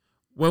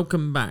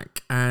Welcome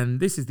back, and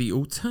this is the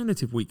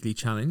alternative weekly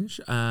challenge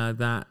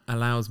that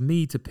allows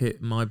me to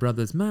pit my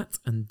brothers Matt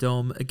and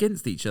Dom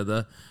against each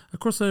other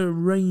across a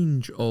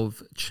range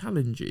of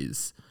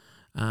challenges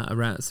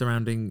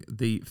surrounding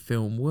the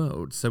film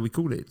world. So we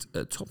call it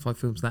Top 5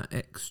 Films That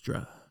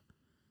Extra.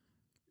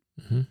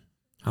 Mm-hmm.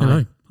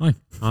 Hello. Hi.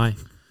 Hi.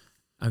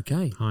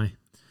 Okay. Hi.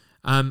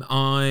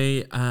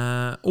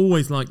 I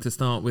always like to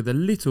start with a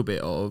little bit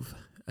of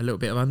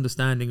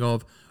understanding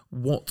of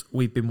what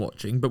we've been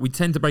watching, but we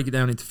tend to break it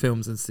down into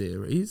films and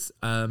series.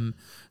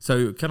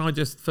 So can I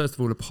just first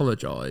of all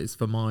apologise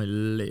for my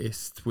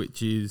list,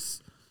 which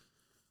is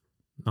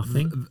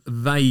Nothing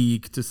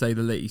vague to say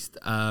the least.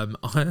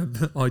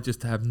 I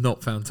just have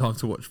not found time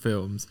to watch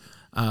films.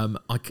 I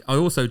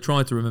also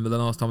tried to remember the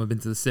last time I've been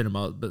to the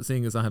cinema, but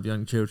seeing as I have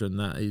young children,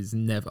 that is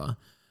never.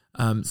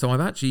 So I've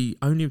actually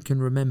only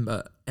can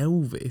remember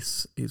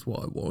Elvis is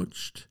what I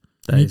watched.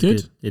 That is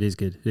good? It is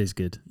good. It is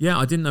good. Yeah,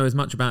 I didn't know as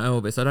much about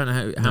Elvis. I don't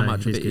know how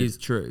much of it good. is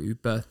true,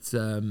 but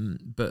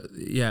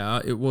yeah,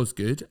 it was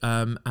good.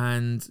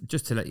 And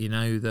just to let you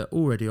know that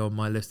already on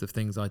my list of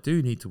things I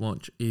do need to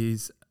watch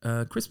is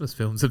Christmas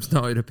films have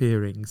started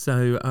appearing.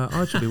 So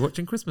I should be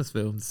watching Christmas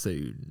films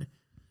soon.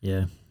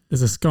 Yeah.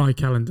 There's a Sky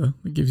calendar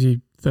that gives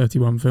you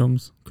 31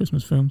 films,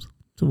 Christmas films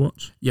to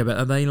watch. Yeah, but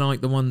are they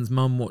like the ones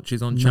Mum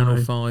watches on No.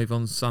 Channel 5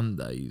 on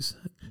Sundays?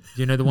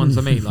 Do you know the ones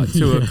I mean? Like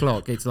 2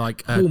 o'clock. It's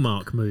like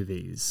Hallmark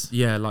movies.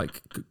 yeah,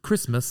 like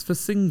Christmas for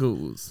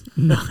singles.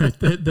 No,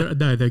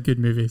 they're good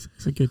movies.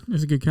 It's a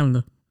good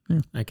calendar.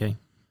 Okay.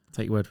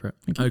 Take your word for it.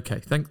 Thank you. Okay,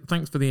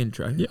 thanks for the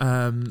intro.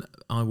 Yeah.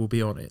 I will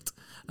be on it.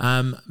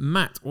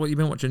 Matt, what have you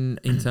been watching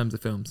in terms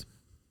of films?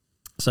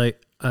 So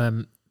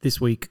this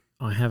week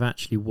I have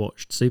actually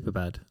watched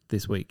Superbad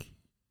this week.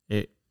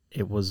 It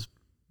was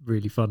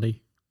really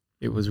funny.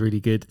 It was really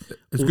good.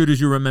 As good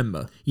as you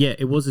remember. Yeah,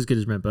 it was as good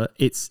as remember.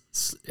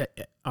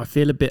 I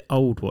feel a bit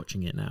old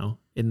watching it now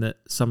in that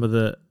some of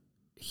the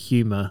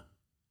humour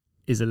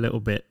is a little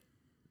bit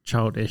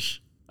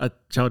childish.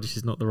 Childish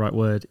is not the right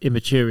word.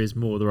 Immature is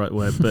more the right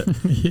word. But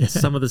Yeah.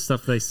 some of the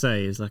stuff they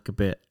say is like a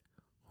bit,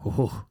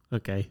 oh,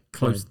 okay.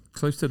 Close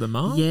to the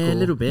mark? Yeah, or? a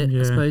little bit.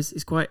 Yeah. I suppose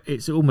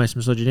it's almost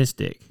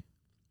misogynistic,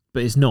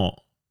 but it's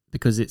not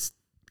because it's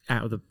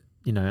out of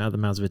the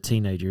mouths of a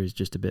teenager is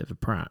just a bit of a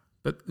prat.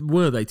 But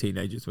were they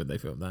teenagers when they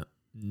filmed that?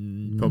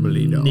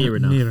 Probably not. Near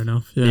enough. Near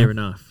enough. Yeah. Near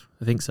enough.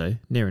 I think so.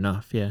 Near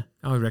enough. Yeah.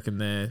 I reckon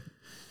they're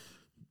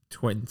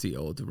 20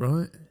 odd,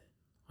 right?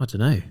 I don't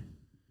know.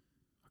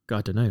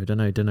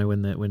 Don't know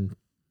when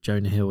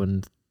Jonah Hill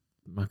and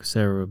Michael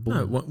Cera were born.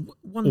 No,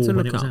 one Or to when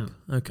look it was up.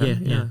 out. Okay.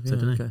 Yeah, so I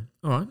don't know. okay.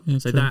 All right. Yeah,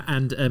 So true. that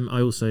and I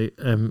also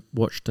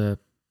watched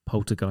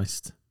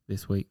Poltergeist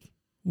this week.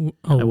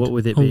 Old, what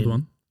with it old being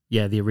one.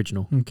 Yeah, the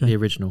original. Okay. The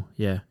original.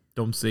 Yeah.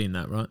 Dom's seen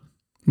that, right?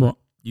 What?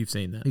 You've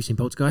seen that. Have you seen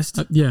Poltergeist?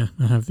 Yeah,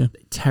 I have. Yeah.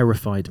 It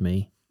terrified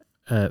me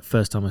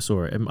first time I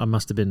saw it. I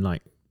must have been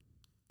like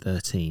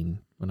 13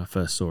 when I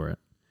first saw it.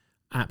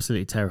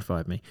 Absolutely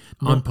terrified me.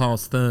 I'm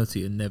past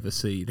 30 and never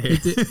seen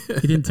it.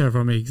 It didn't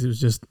terrify me because it was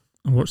just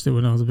I watched it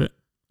when I was a bit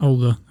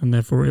older, and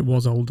therefore it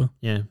was older.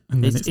 Yeah,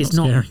 And then it's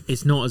not scary.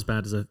 It's not as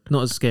bad as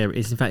not as scary.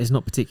 In fact, it's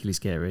not particularly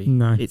scary.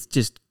 No. It's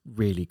just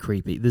really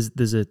creepy.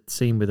 There's a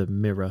scene with a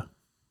mirror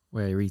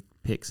where he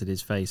picks at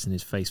his face and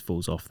his face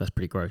falls off. That's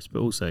pretty gross.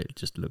 But also, it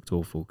just looked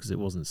awful because it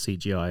wasn't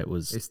CGI.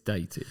 It's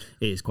dated.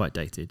 It is quite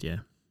dated. Yeah.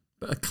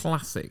 But a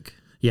classic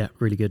Yeah,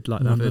 really good. Like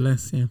that.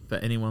 Nonetheless, yeah. for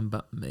anyone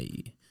but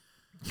me.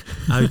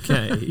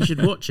 Okay. You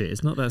should watch it.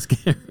 It's not that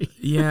scary.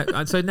 Yeah,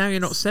 and so now you're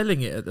not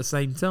selling it at the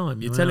same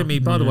time. You're Well, telling me,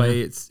 by the yeah.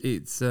 way, it's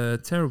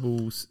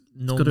terrible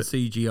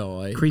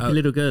non-CGI. Creepy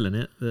little girl in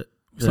it.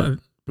 It's like,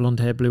 Blonde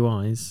hair, blue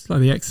eyes. it's like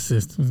The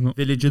Exorcist. It's not.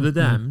 Village of the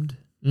Yeah.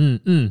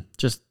 Damned.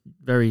 Just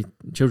very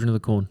Children of the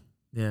Corn.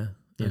 Yeah.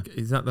 Yeah. Okay.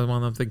 Is that the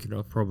one I'm thinking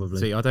of? Probably.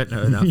 See, I don't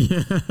know enough.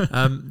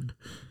 Yeah.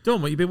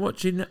 Dom, what you been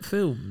watching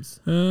films?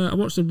 I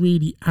watched a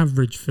really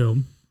average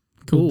film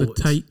called Oh,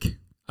 The Take.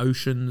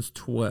 Ocean's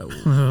 12.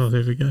 Oh,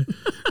 there we go.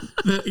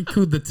 It's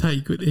called The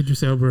Take with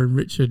Idris Elba and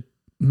Richard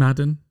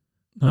Madden.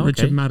 Okay.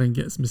 Richard Madden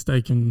gets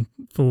mistaken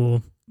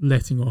for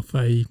letting off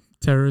a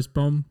terrorist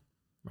bomb.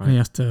 Right. And he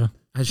has to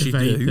As you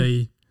evade do.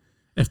 the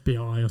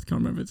FBI. I can't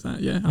remember if it's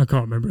that. Yeah, I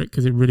can't remember it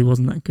because it really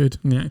wasn't that good.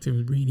 And the acting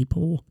was really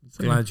poor.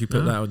 So, Glad you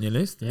put Ah. that on your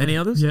list. Yeah. Any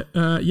others? yeah,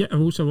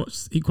 I've also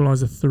watched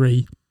Equalizer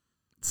 3.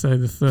 So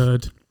the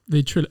third.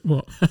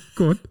 What?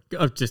 Go on.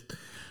 I've just...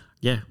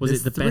 Yeah. Was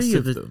There's it the three best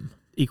of the them?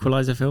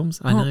 Equalizer films?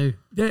 I Oh, know.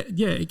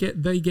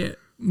 They get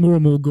more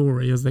and more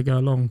gory as they go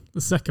along. The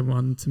second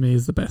one to me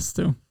is the best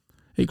still.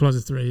 Equalizer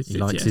 3. He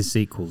likes his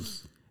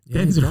sequels.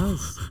 Yeah, he Denzel.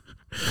 does.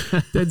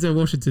 Denzel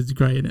Washington's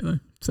great in it though.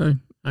 So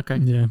Okay.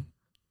 yeah,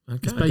 Okay.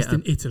 it's based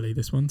in Italy.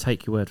 This one,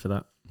 Take your word for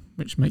that.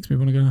 which makes me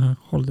want to go on a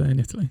holiday in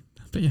Italy.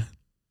 But yeah,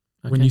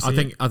 Okay. when you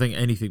see I think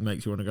anything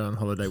makes you want to go on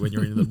holiday when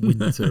you're in the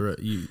winter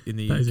in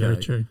the that UK. is very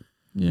true.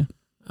 Yeah.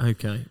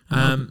 Okay.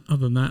 Other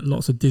than that,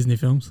 lots of Disney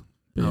films.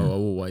 But yeah,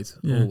 Always.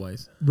 Yeah.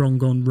 Always. Wrong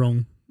Gone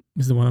Wrong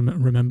is the one I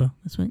remember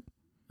this week.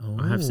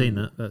 I have seen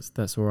Oh. that.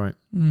 That's all right.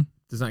 Mm.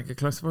 Does that get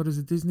classified as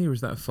a Disney or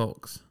is that a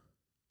Fox?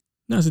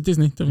 No, it's a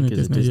Disney. I Definitely think a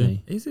it's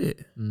Disney. Is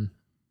it? Mm.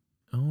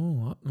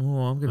 Oh,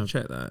 I'm going to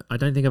check that. I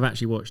don't think I've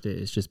actually watched it.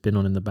 It's just been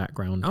on in the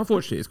background. I've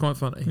watched it. It's quite I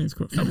think funny. it's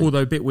quite funny.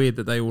 Although a bit weird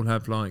that they all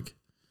have like.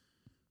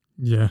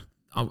 Yeah.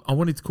 I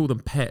wanted to call them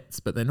pets,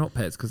 but they're not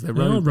pets because they're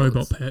They are robots.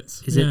 robot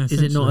pets. Is it not a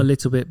essentially.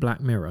 little bit Black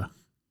Mirror?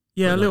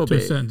 Yeah, a little To a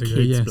bit. certain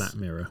degree, Kids yes. Black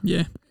Mirror.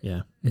 Yeah.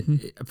 Yeah.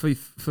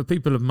 For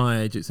people of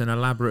my age, it's an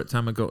elaborate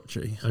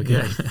Tamagotchi.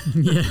 Okay.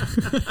 Yeah.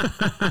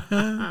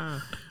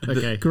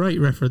 Okay. Great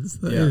reference.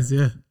 That is.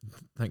 Yeah. Yeah.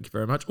 Thank you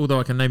very much. Although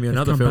I can name you They've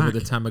another come film back.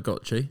 with a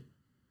Tamagotchi.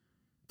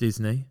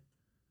 Disney.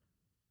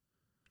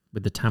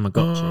 With the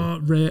Tamagotchi. Oh,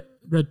 red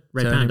Red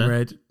Turning Panda.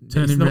 Red.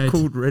 Turning It's not Red.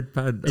 called Red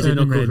Panda. Is it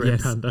not Turning called Red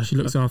yes. Panda? She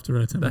looks after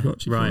her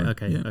Tamagotchi. for Right. her.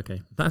 Okay. Yeah.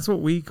 Okay. That's what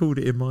we called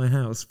it in my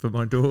house for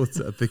my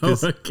daughter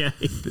because Okay.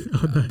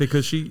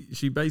 because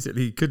she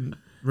basically couldn't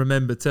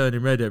remember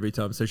Turning Red every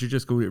time, so she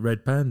just called it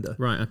Red Panda,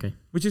 Right. Okay.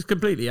 which is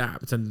completely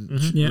apt and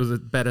Yeah. was a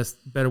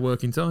better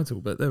working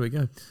title. But there we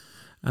go.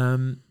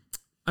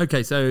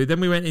 Okay, so then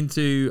we went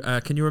into.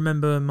 Can you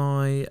remember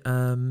my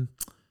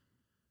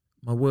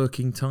my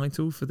working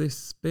title for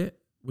this bit?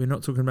 We're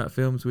not talking about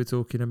films. We're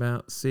talking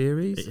about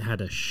series. It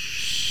had a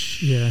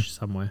Yeah.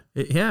 somewhere.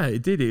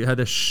 It did. It had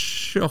a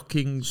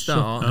shocking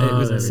start. Oh, It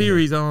was there we go.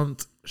 series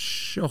aren't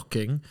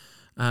shocking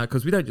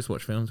because we don't just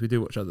watch films. We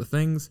do watch other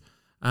things.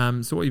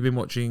 So what you've been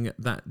watching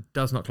that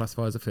does not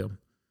classify as a film?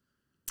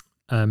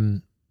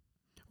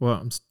 Well,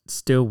 I'm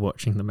still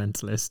watching The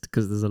Mentalist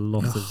because there's a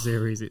lot of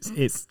series.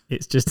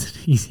 It's just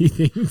an easy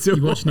thing to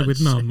You watching it with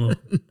watch. mum? Or?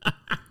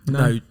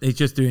 No, he's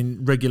just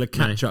doing regular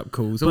catch-up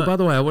calls. But- By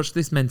the way, I watched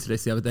this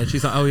Mentalist the other day.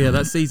 She's like, "Oh yeah,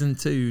 that's season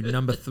 2,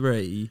 number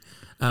 3."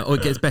 Or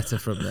it gets better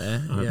from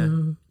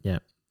there. Yeah.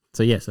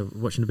 So yes, I'm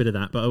watching a bit of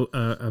that,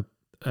 but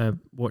I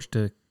watched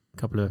a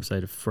couple of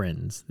episodes of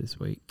Friends this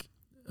week.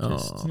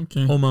 Oh,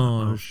 Okay.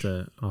 homage.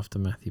 After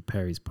Matthew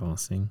Perry's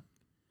passing.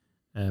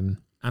 And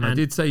I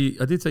did say you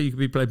could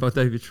be played by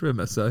David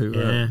Schwimmer. So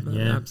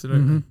Yeah.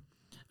 absolutely.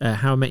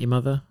 How I Met Your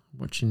Mother,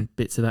 watching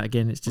bits of that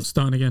again. It's Just just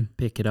starting again.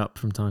 pick it up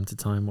from time to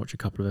time, watch a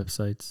couple of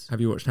episodes. Have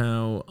you watched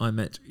How I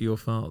Met Your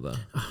Father?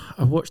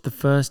 I watched the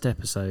first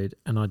episode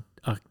and I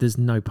there's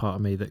no part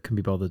of me that can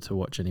be bothered to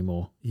watch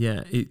anymore.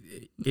 Yeah,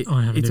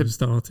 I haven't it's even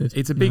started.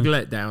 It's a big No.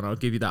 letdown, I'll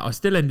give you that. I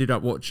still ended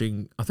up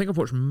watching, I think I've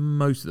watched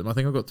most of them. I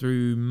think I got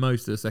through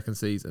most of the second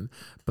season,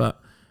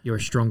 but You're a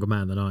stronger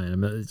man than I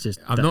am. It's just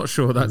I'm not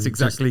sure that's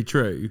exactly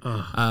true.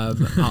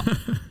 Oh.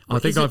 I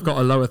think I've got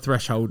a lower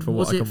threshold for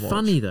what I can watch. Was it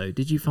funny though?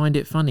 Did you find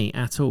it funny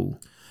at all?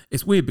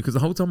 It's weird because the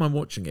whole time I'm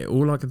watching it,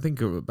 all I can think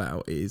of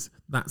about is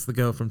that's the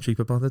girl from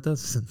Cheaper by the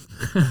Dozen.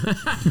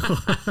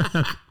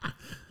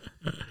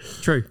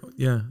 True.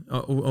 Yeah.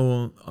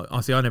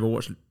 I see. I never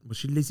watched. Was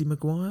she Lizzie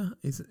McGuire?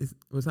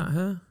 Was that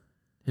her?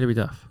 Hilary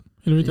Duff.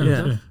 Hilary Duff,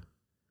 Yeah. yeah.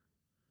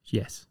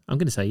 Yes. I'm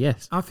going to say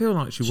yes. I feel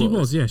like she was. She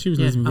was, yeah. She was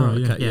Yeah. Lizzie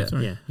McGuire. okay, yeah. yeah.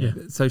 Sorry. Yeah.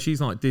 So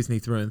she's like Disney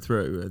through and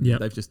through, and Yep.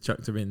 they've just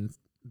chucked her in.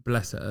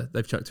 Bless her.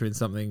 They've chucked her in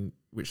something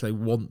which they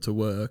want to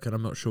work, and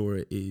I'm not sure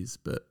it is,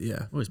 but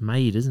yeah. Well, it's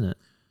made, isn't it?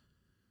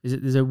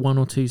 Is there one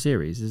or two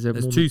series? Is there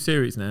There's more 2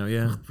 series now.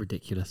 Yeah. Oh,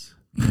 ridiculous.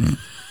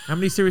 How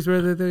many series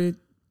were there?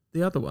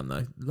 The other one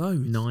though,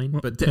 loads. 9.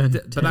 What? But 10.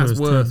 but There that's was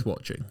worth 10.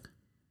 watching.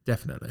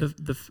 Definitely.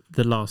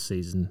 The last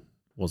season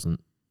wasn't.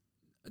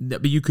 No,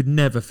 but you could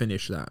never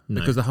finish that No.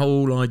 because the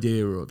whole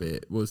idea of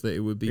it was that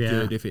it would be Yeah.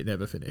 good if it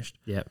never finished.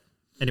 Yep.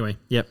 Anyway,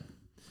 yep.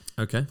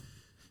 Okay.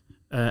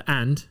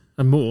 And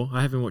more.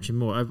 I have been watching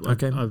more.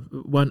 Okay. I've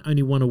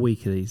only one a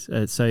week of these.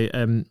 Is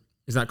that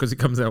because it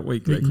comes out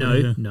weekly?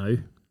 Weekly.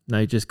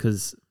 No, just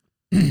because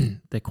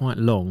they're quite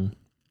long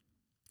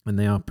and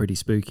they are pretty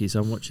spooky.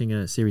 So I'm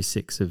watching series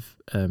 6 of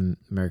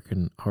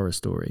American Horror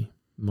Story,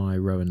 My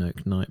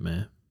Roanoke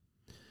Nightmare.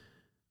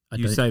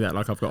 You say that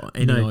like I've got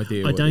any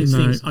idea. I what don't it is.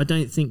 No. think. I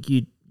don't think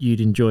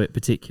you'd enjoy it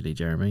particularly,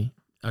 Jeremy.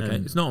 Okay,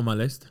 it's not on my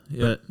list.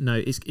 Yeah. But no,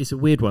 it's a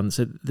weird one.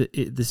 So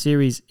the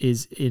series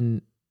is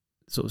in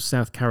sort of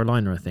South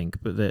Carolina, I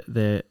think. But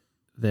the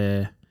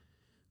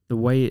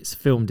way it's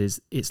filmed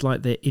is it's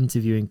like they're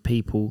interviewing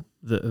people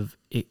that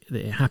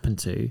it happened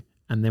to,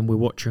 and then we're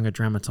watching a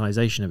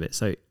dramatization of it.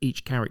 So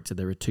each character,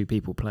 there are 2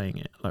 people playing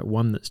it, like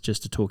one that's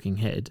just a talking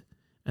head,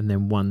 and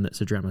then one that's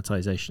a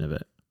dramatization of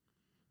it,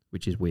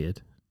 which is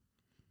weird.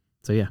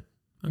 So yeah.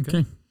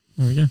 Okay.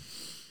 There we go.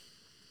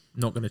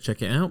 Not going to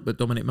check it out, but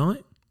Dominic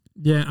might.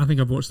 Yeah, I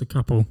think I've watched a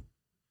couple.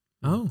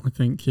 Oh, I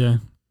think, yeah.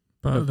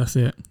 But that's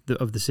it.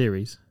 Of the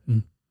series.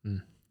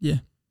 Yeah.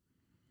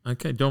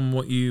 okay. Dom,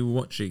 what you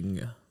watching?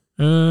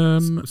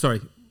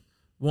 Sorry,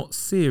 what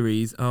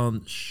series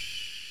aren't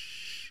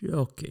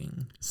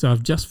shocking? So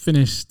I've just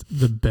finished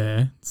The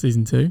Bear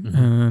season 2 Mhm.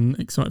 and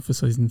excited for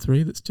season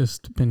 3. That's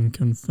just been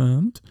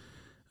confirmed.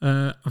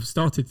 I've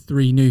started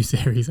 3 new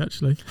series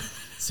actually.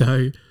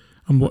 So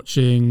I'm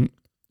watching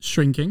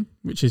Shrinking,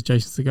 which is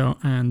Jason Segel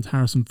and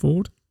Harrison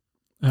Ford.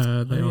 They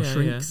are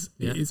shrinks.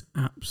 yeah. It is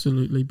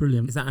absolutely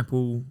brilliant. Is that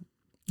Apple?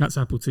 That's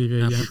Apple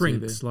TV. Apple yeah. TV.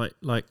 Shrinks like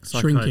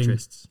Shrinking.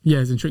 psychiatrists. Yeah,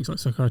 as in shrinks like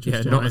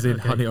psychiatrists. Yeah, not as in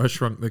okay. Honey, I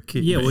Shrunk the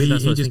Kid. Yeah, But well,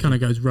 that's he what I was just kind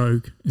of goes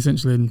rogue,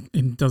 essentially,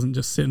 and doesn't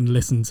just sit and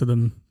listen to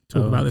them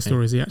talk Oh, about their okay.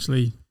 stories. He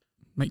actually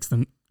makes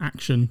them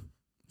action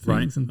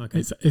things, and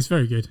it's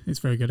very good. It's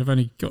very good. I've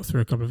only got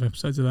through a couple of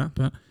episodes of that,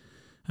 but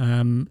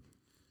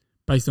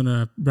based on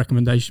a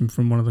recommendation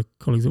from one of the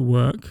colleagues at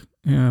work,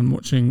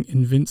 watching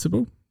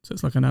Invincible. So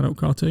it's like an adult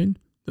cartoon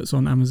that's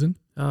on Amazon.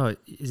 Oh,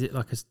 is it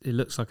it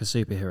looks like a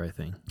superhero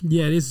thing?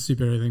 Yeah, it is a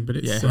superhero thing, but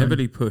it's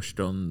heavily pushed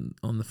on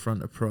the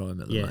front of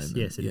Prime at the moment.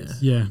 Yes, it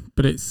is. Yeah,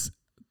 but it's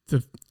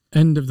the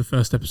end of the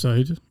first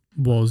episode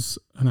was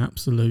an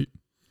absolute.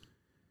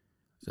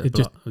 It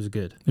was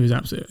good. It was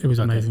absolutely. It was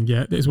amazing.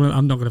 Yeah, it's one.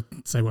 I'm not going to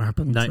say what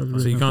happened. No,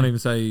 so you can't even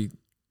say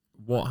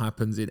what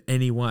happens in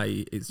any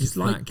way. It's just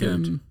like that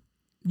good.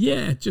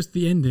 Yeah, just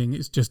the ending.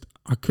 It's just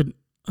I couldn't.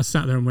 I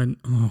sat there and went,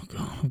 oh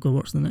god, I've got to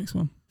watch the next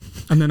one.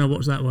 And then I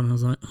watched that one and I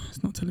was like, oh,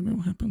 it's not telling me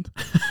what happened.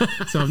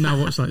 So I've now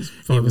watched like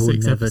 5 or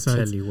 6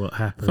 episodes. Tell you what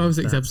happened. 5 or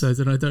 6 episodes,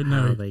 and I don't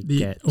know.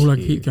 All I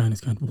keep going is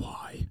going,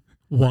 why?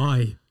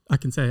 Why? I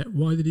can say it.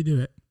 Why did he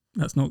do it?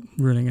 That's not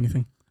ruining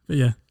anything. But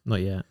yeah,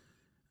 not yet.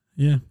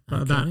 Yeah,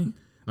 but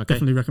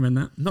definitely recommend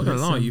that. Not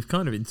gonna lie, you've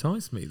kind of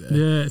enticed me there.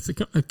 Yeah, it's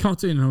a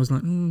cartoon, and I was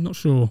like, not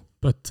sure,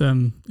 but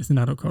it's an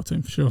adult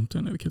cartoon for sure.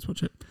 Don't let the kids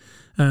watch it.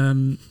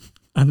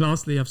 And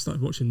lastly, I've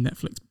started watching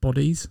Netflix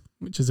Bodies,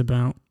 which is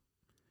about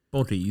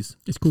bodies.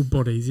 It's called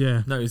Bodies,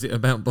 yeah. No, is it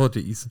about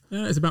bodies?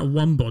 It's about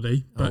one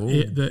body, but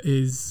Why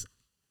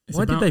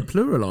did they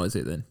pluralise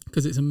it then?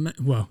 Because it's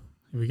here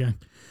we go.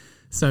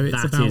 So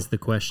it's that is the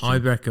question. I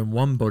reckon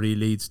one body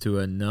leads to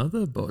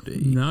another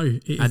body. No,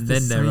 it is and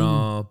then there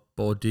are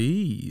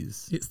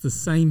bodies. It's the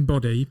same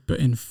body, but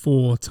in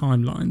 4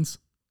 timelines,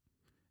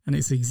 and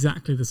it's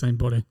exactly the same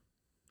body.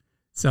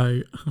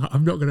 So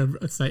I'm not going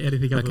to say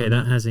anything. Okay,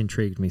 that has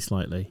intrigued me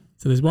slightly.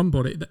 So there's one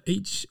body that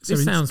each.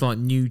 This sounds like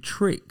new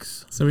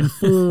tricks. So in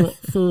four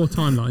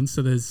timelines.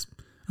 So there's,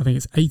 I think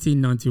it's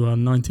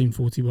 1891,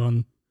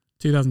 1941,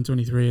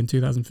 2023, and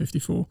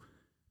 2054,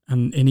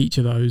 and in each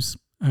of those,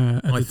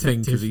 I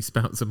think because he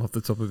spouts them off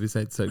the top of his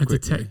head so quickly. A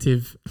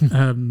detective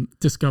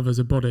discovers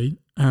a body,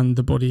 and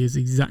the body is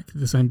exactly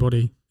the same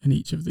body in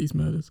each of these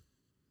murders.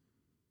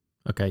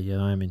 Okay,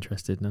 yeah, I am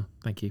interested now.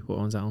 Thank you. What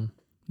one's that on?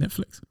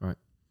 Netflix. Right.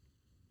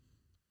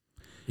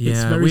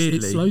 Yeah,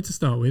 it's slow to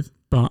start with,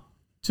 but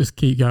just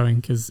keep going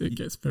because it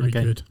gets very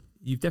good.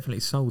 You've definitely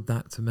sold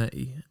that to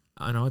me,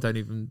 and I don't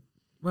even.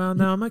 Well,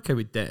 no, I'm okay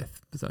with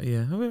death. But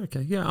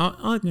okay, yeah,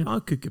 I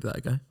could give that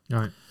a go. All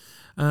right.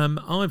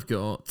 I've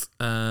got.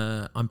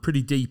 I'm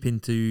pretty deep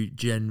into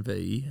Gen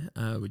V,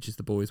 which is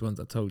the boys' ones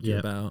I told you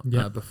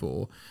about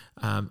before.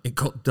 It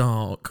got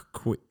dark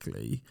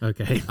quickly.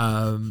 Okay.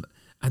 And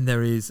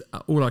there is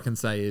all I can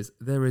say is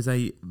there is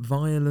a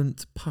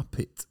violent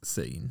puppet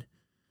scene.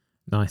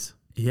 Nice.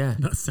 Yeah,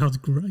 that sounds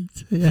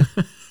great. Yeah,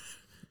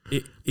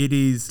 it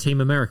is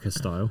Team America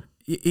style.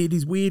 It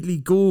is weirdly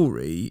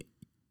gory,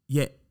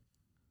 yet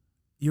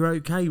you're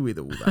okay with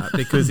all that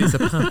because it's a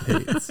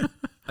puppet.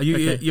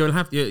 You'll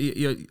have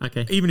to.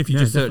 Okay. Even if you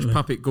just search definitely.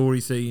 puppet gory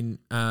scene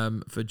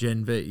for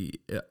Gen V,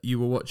 you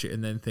will watch it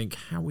and then think,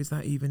 how is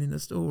that even in the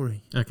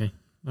story? Okay.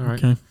 All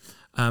right. Okay.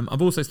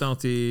 I've also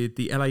started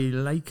the LA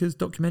Lakers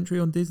documentary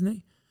on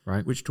Disney.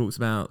 Right. Which talks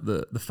about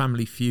the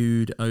family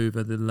feud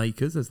over the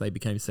Lakers as they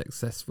became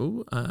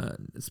successful.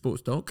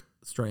 Sports doc,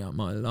 straight up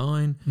my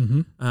line.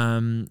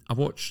 Mm-hmm. I've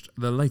watched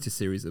the latest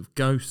series of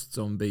Ghosts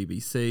on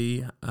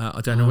BBC. I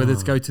don't know whether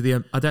to go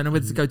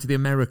to the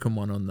American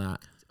one on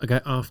that. Okay,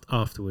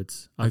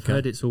 afterwards. I've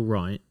heard it's all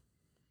right.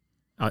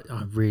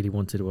 I really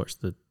wanted to watch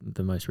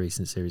the most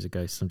recent series of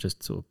Ghosts. I'm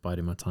just sort of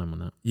biding my time on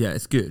that. Yeah,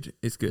 it's good.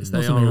 It's good. It's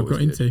not something I've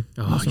got into.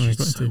 Oh, you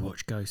should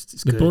watch Ghosts.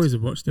 It's the good. boys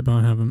have watched it, but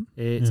I haven't.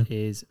 It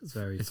is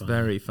very funny. It's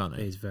very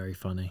funny. It is very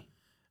funny.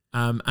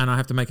 And I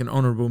have to make an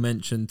honourable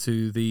mention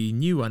to the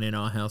new one in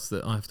our house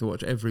that I have to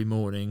watch every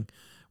morning,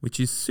 which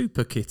is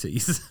Super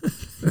Kitties.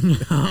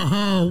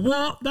 Oh,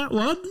 what? That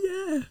one?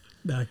 Yeah.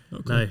 No,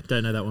 not cool. No,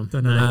 don't know that one.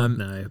 Don't know.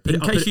 No. But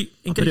I'll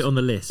put it on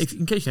the list.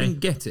 In case you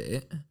didn't get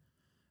it,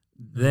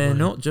 they're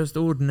not just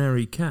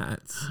ordinary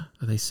cats.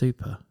 Are they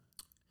super?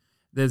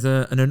 There's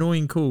an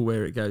annoying call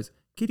where it goes,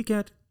 kitty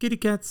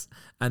cats,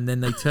 and then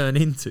they turn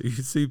into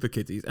super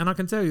kitties. And I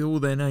can tell you all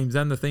their names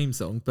and the theme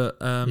song,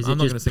 but I'm not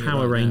going to sing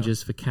Power it right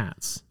Rangers now. for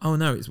cats? Oh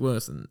no, it's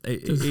worse than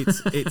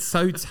it's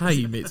so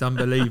tame, it's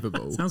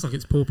unbelievable. Sounds like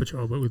it's Paw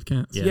Patrol, but with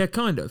cats. Yeah,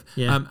 kind of.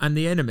 Yeah. And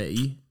the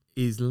enemy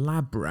is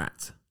Lab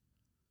Rat.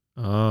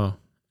 Oh.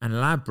 And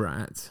Lab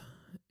Rat,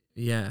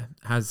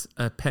 has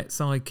a pet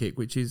sidekick,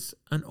 which is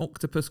an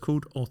octopus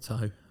called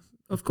Otto.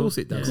 Of course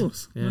it does. Of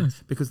course. Yeah.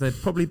 Nice. Because they've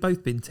probably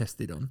both been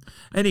tested on.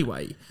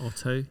 Anyway.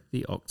 Otto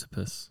the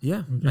octopus.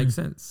 Yeah, makes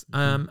sense.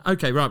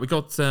 Okay, right, we've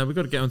got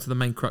to get on to the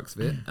main crux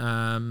of it.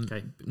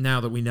 Okay.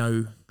 Now that we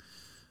know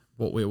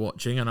what we're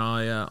watching, and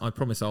I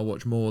promise I'll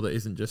watch more that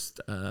isn't just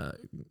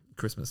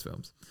Christmas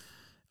films.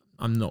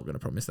 I'm not going to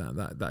promise that.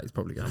 That is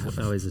probably going to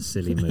happen. That is a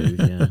silly move,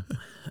 yeah.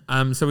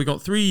 So we've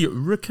got 3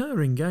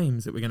 recurring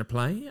games that we're going to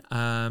play.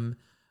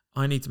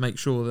 I need to make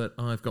sure that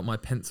I've got my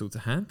pencil to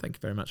hand. Thank you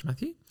very much,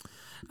 Matthew.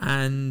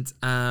 And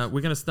we're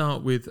going to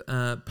start with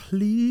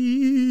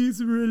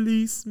Please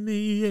Release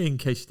Me, in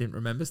case you didn't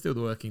remember. Still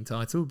the working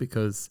title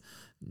because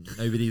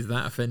nobody's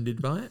that offended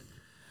by it.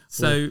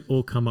 So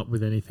or come up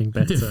with anything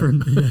better.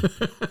 Different.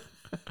 Yeah.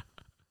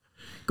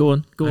 Go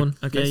on.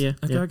 Okay, Yeah.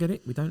 I get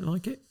it. We don't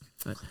like it.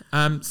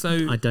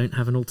 So I don't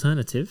have an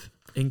alternative.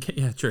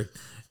 True.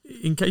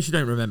 In case you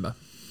don't remember,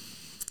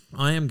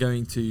 I am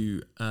going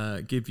to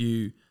give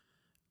you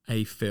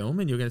a film,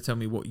 and you're going to tell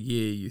me what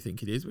year you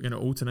think it is. We're going to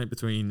alternate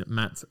between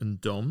Matt and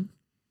Dom.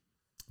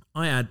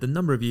 I add the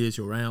number of years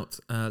you're out.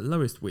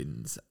 Lowest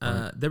wins.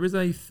 Right. There is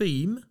a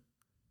theme.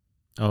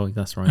 Oh,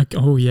 that's right. Okay.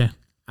 Oh yeah.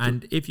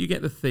 And if you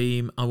get the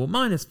theme, I will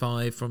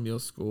 -5 from your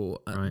score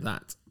at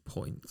that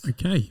point.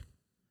 Okay.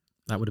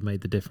 That would have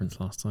made the difference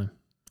last time,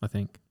 I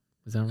think.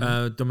 Is that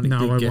right? Dominic No,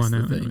 did I guess won the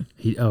out. theme.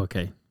 Anyway.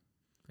 Okay.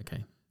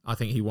 I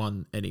think he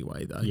won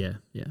anyway, though. Yeah.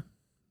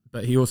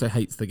 But he also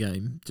hates the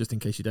game, just in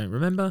case you don't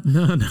remember,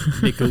 No.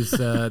 because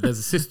there's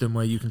a system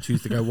where you can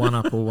choose to go one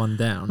up or one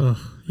down.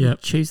 Oh, yeah.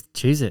 Choose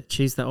it.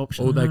 Choose that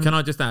option. Although, can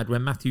I just add,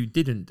 when Matthew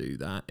didn't do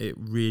that, it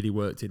really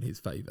worked in his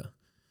favour.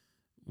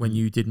 When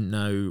you didn't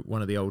know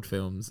one of the old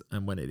films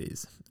and when it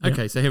is.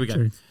 Okay, so here we go.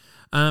 True.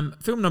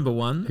 Film number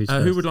 1. Who's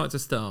Who first? would like to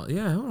start?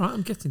 Yeah, all right,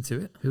 I'm getting to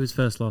it. Who was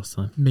first last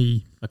time?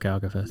 Me. Okay, I'll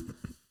go first.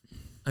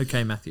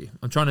 Okay, Matthew.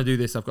 I'm trying to do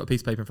this. I've got a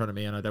piece of paper in front of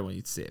me and I don't want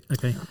you to see it.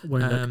 Okay.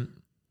 Won't look.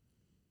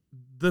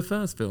 The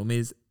first film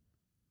is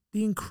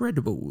The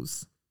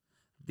Incredibles.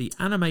 The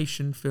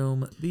animation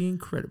film The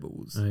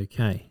Incredibles.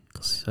 Okay.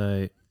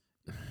 So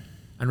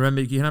And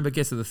remember, you can have a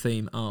guess of the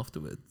theme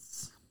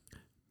afterwards.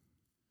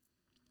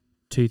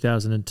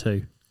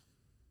 2002.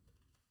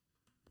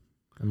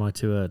 Am I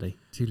too early?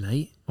 Too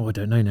late? Oh, I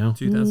don't know now.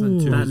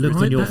 2002. That is looked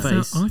really on your bad.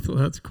 face. I thought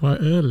that's quite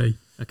early.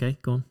 Okay,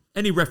 go on.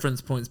 Any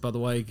reference points, by the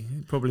way,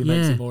 probably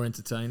makes Yeah. it more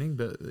entertaining.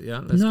 But yeah,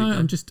 let's No, keep going.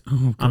 I'm just.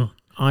 Oh god.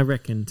 I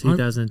reckon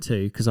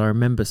 2002 because I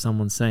remember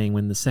someone saying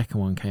when the second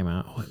one came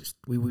out,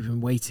 we've been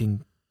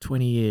waiting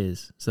 20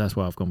 years. So that's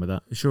why I've gone with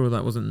that. Sure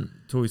that wasn't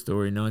Toy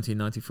Story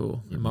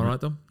 1994. Yeah, Am I right,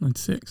 Dom?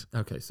 96.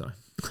 Okay, sorry.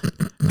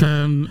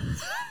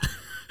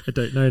 I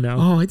don't know now.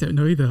 Oh, I don't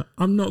know either.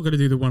 I'm not going to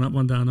do the one up,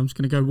 one down. I'm just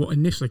going to go what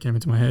initially came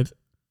into my head.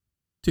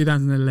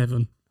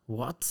 2011.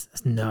 What?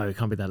 No, it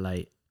can't be that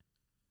late.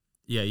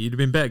 Yeah, you'd have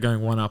been better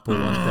going one up or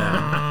one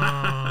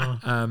Ah.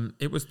 down.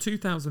 It was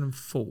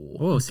 2004.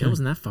 Oh, see, I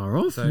wasn't that far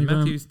off. So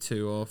Matthew's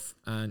 2 off,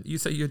 and you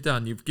say you're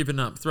done. You've given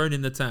up, thrown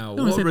in the towel.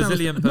 No, I What a said that was-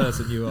 resilient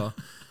person you are.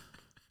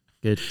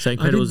 Good. So I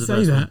Incredibles didn't was the say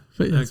first that.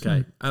 But yeah, it's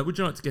Okay. fine. Would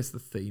you like to guess the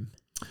theme?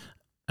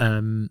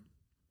 one.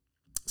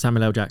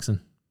 Samuel L. Jackson.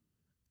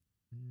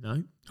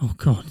 No. Oh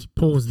god.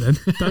 Pause then.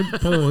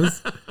 Don't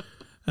pause.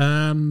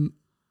 No,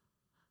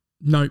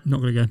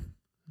 not going to go.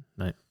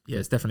 Yeah,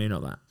 it's definitely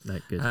not that. No,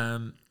 good.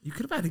 You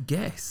could have had a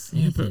guess.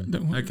 Yeah, Anything. but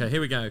don't- Okay, here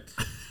we go.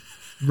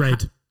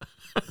 Red.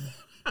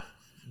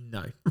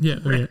 No. Yeah.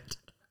 Red.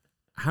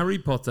 Harry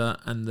Potter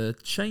and the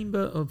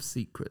Chamber of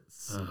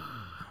Secrets.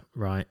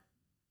 Right.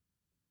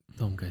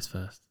 Dom goes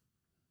first.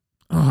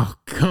 Oh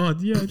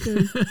god. Yeah.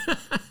 Okay.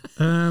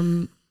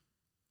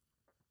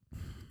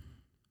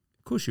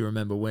 Of course, you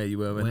remember where you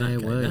were when Where that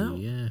came were out.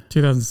 you? Yeah.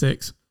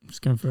 2006.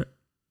 Just going for it.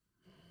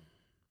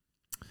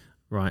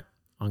 Right.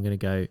 I'm going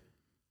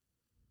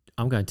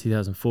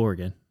 2004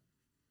 again.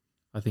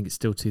 I think it's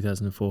still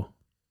 2004.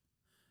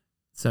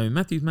 So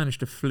Matthew's managed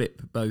to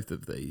flip both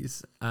of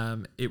these.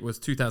 It was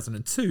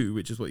 2002,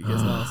 which is what you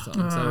guessed last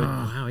time. So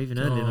Wow, even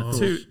earlier than I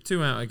thought.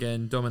 two out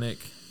again. Dominic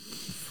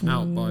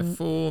out by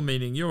 4,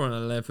 meaning you're on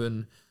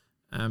 11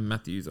 and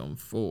Matthew's on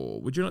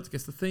 4. Would you like to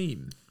guess the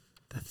theme?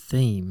 The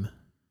theme.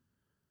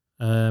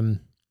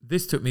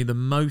 This took me the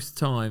most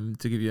time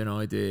to give you an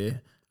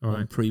idea All on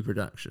right.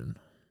 pre-production.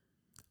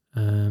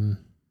 No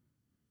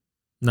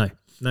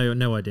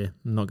idea.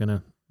 I'm not going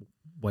to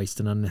waste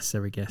an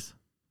unnecessary guess.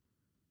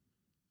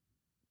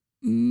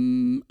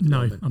 No,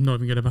 Robin. I'm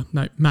not even going to.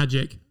 No,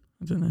 magic.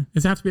 I don't know.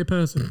 Does it have to be a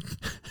person?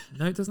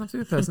 No, it doesn't have to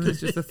be a person. It's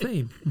just a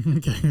theme.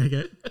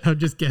 okay. I'm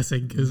just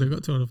guessing because I've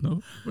got 12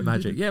 now.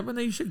 Magic. Yeah, well,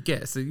 no, you should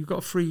guess. You've got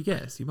a free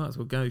guess. You might as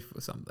well go for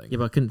something. Yeah,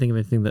 but I couldn't think of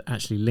anything that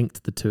actually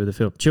linked the two of the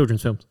film.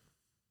 Children's films.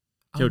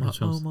 Children's Oh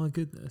films. my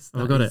goodness!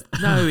 Oh, I got it.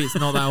 No, it's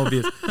not that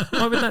obvious.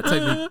 Why would that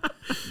take me?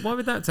 Why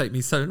would that take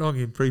me so long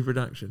in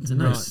pre-production? Isn't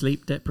that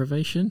sleep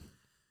deprivation?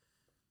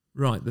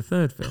 Right, the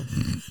third film.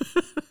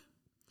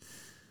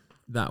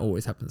 That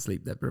always happens,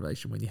 sleep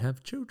deprivation, when you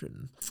have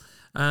children.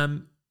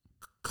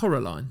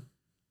 Coraline.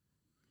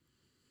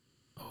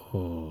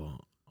 Oh,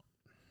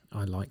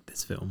 I like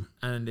this film.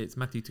 And it's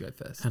Matthew to go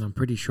first. And I'm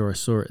pretty sure I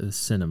saw it at the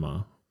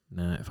cinema.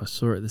 Now, if I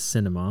saw it at the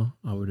cinema,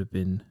 I would have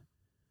been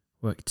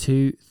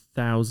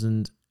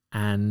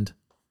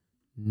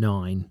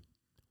 2009.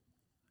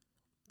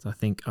 So I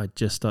think I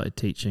just started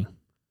teaching.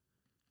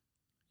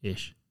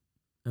 Ish.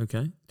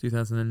 Okay,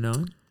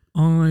 2009.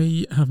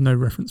 I have no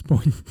reference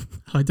point.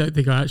 I don't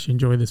think I actually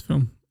enjoy this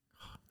film.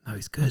 No,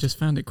 it's I good. just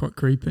found it quite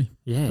creepy.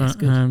 Yeah, it's But,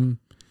 good.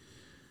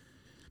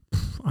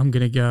 I'm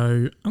going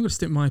to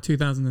stick my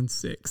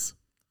 2006.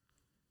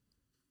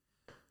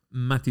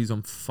 Matthew's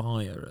on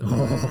fire. At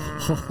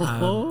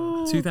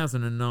that.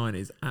 2009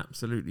 is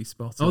absolutely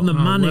spot on. On the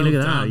money, well look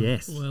at that. done.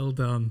 Yes. Well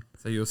done.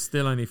 So you're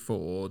still only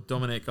 4.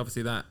 Dominic,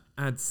 obviously that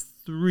adds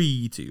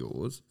 3 to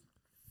yours.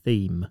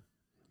 Theme.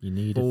 You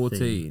need a theme.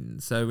 14.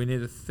 So we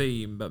need a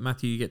theme, but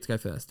Matthew, you get to go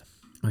first.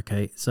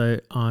 Okay, so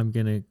I'm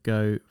going to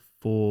go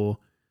for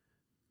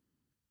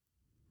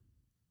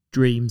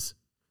dreams.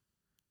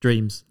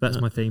 Dreams, that's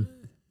my theme.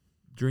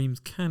 Dreams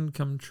can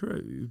come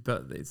true,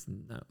 but it's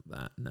not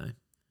that, no.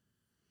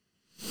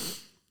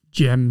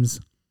 Gems.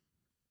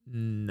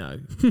 No.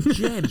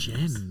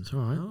 Gems, all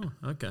right.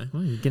 Oh, okay.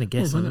 Well, you're going to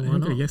guess I'm something. Why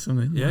going to not? guess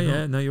something. Yeah, Why yeah,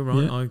 not? no, you're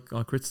right. Yeah.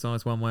 I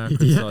criticise one way, I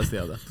criticise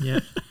the other. Yeah.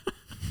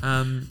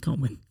 Can't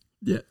win.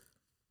 Yeah.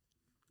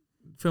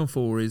 Film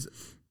 4 is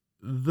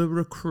The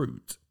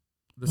Recruit.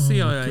 The Oh,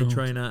 CIA God.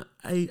 trainer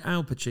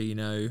Al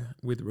Pacino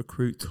with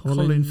recruit Colin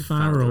Colin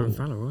Farrell. Farrell.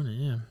 Farrell, wasn't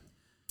it? Yeah.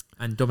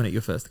 And Dominic,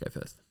 you're first to go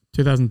first.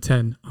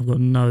 2010. I've got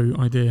no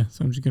idea,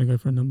 so I'm just going to go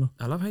for a number.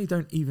 I love how you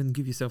don't even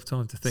give yourself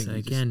time to think. So You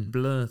again- just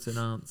blurt an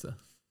answer.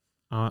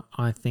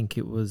 I think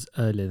it was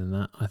earlier than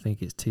that. I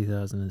think it's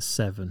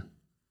 2007.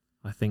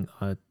 I think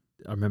I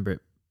remember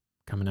it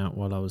coming out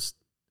while I was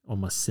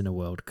on my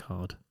Cineworld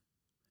card.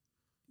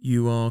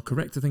 You are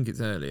correct to think it's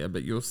earlier,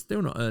 but you're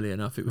still not early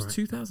enough. It was Right.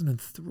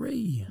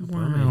 2003.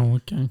 Wow,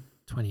 okay.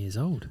 20 years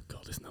old.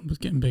 God, this number's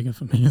getting bigger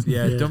for me, isn't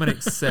Yeah, it?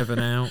 Dominic's 7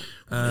 out.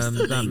 Where's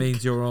the That link?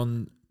 means you're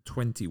on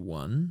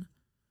 21.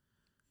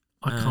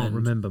 I can't And-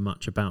 remember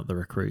much about the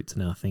recruits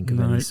now. Think of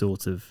No. any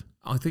sort of.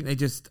 I think he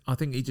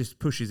just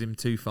pushes him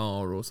too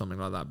far or something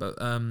like that. But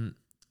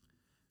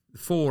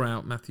 4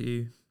 out,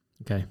 Matthew.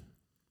 Okay,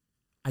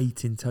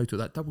 8 in total.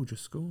 That doubled your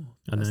score.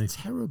 I know. That's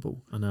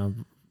terrible. I know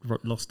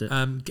I've lost it.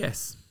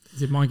 Guess.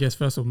 Is it my guess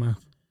first or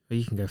math? Well,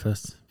 you can go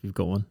first if you've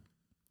got one.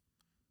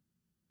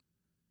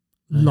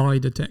 Lie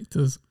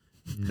detectors.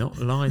 Not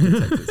lie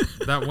detectors.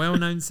 That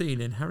well-known scene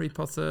in Harry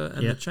Potter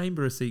and Yeah. the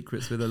Chamber of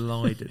Secrets with a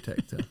lie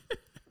detector.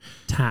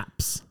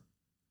 Taps,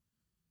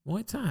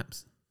 Why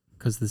taps?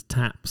 because there's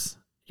taps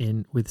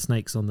in with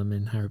snakes on them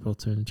in Harry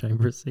Potter and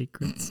Chamber of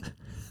Secrets.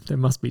 There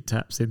must be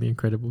taps in The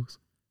Incredibles.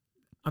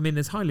 I mean,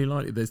 there's highly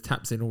likely there's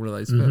taps in all of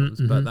those Mhm,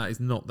 films, but mhm. that is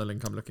not the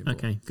link I'm looking for.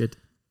 Okay, good.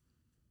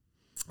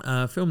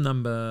 Film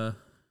number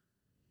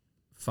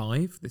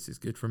 5. This is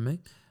good from me.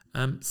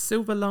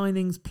 Silver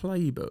Linings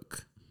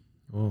Playbook.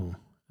 Oh,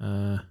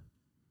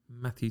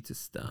 Matthew to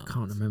start. I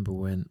can't remember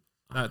when.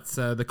 That's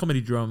the comedy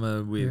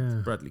drama with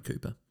Yeah. Bradley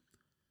Cooper.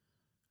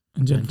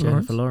 And Jennifer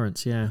Lawrence. Jennifer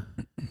Lawrence, yeah.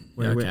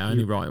 Yeah, okay, I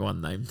only write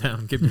one name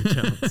down. Give me a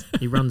chance.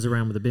 He runs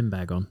around with a bin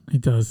bag on. He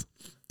does.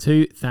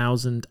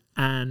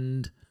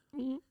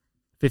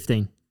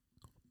 2015.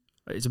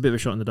 It's a bit of a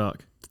shot in the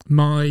dark.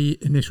 My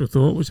initial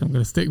thought, which I'm going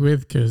to stick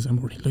with because I'm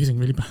already losing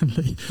really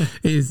badly,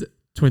 is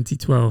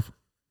 2012.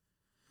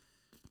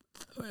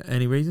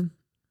 Any reason?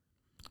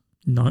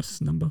 Nice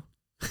number.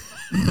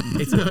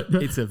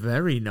 It's a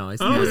very nice.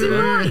 Oh, is it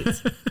number.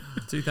 right?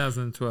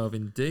 2012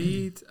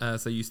 indeed.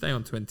 So you stay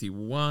on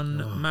 21.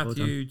 Oh, well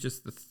Matthew,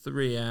 just the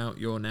 3 out.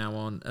 You're now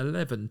on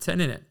 11.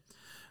 10 in it.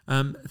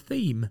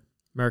 Theme.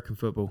 American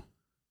football.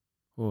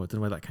 Oh, I don't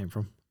know where that came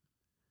from.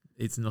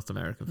 It's not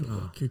American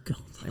football. Oh. Good God.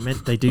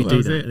 They do That do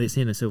was that. it. It's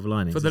in a Silver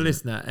Linings. For the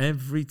isn't it? listener,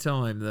 every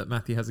time that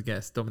Matthew has a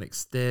guess, Dominic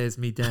stares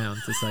me down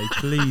to say,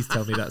 please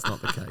tell me that's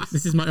not the case.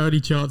 This is my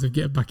only chance of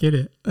getting back in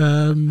it.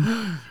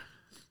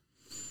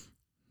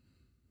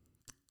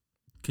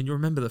 Can you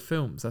remember the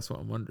films? That's what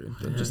I'm wondering.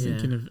 I'm Yeah, just yeah.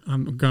 thinking of.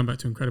 I'm going back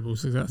to Incredibles,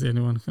 so that's the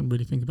only one I can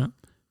really think about.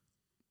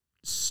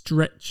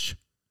 Stretchiness.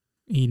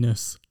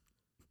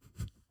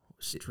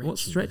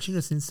 What's stretching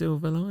us in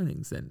Silver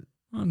Linings then?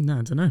 No,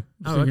 I don't know.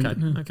 Oh, okay.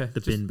 Okay.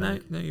 The bin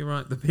bag. No, you're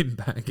right. The bin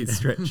bag is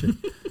stretching.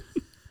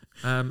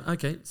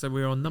 Okay, so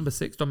we're on number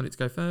 6. Dominic to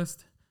go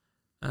first.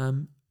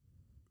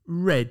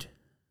 Red.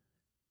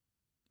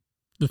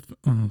 The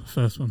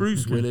first one.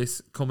 Bruce Okay.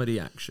 Willis, comedy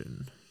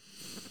action.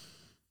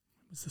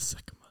 What's the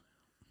second one?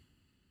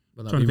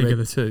 Well, Trying that'd to be think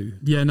Red of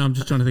 2. Yeah, no, I'm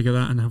just trying to think of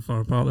that and how far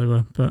apart they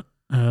were. But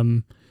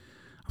I've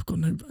got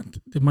no.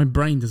 My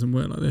brain doesn't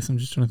work like this. I'm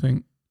just trying to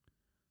think.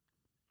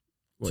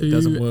 Well, it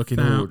doesn't work in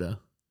 2000 order.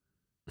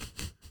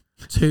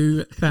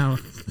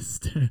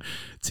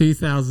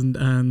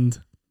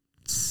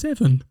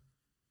 2007.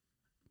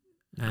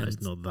 No, And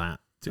it's not that.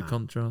 to bad.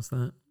 contrast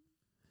that.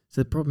 So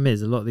the problem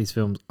is, a lot of these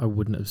films I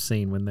wouldn't have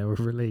seen when they were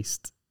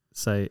released.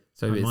 So I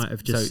it's- might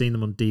have just so- seen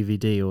them on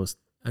DVD or.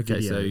 Okay,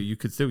 video. so you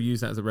could still use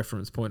that as a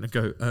reference point and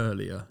go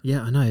earlier.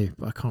 Yeah, I know,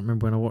 but I can't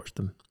remember when I watched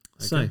them.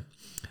 So Okay.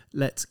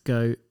 let's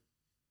go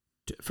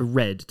for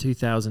Red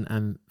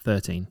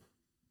 2013.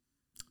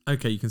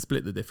 Okay, you can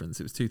split the difference.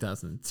 It was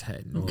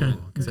 2010. Okay,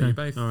 So okay. you're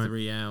both All right.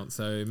 3 out.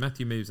 So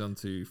Matthew moves on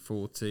to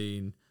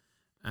 14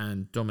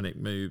 and Dominic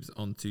moves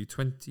on to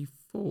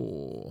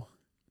 24.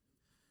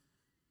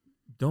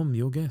 Dom,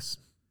 your guess.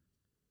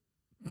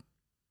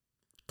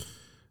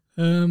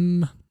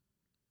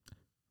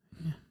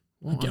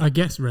 I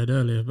guess Red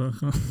earlier, but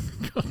I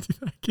can't do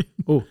that again.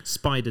 Oh,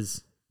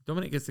 Spiders.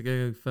 Dominic gets to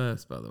go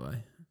first, by the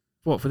way.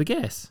 What, for the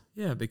guess?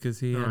 Yeah, because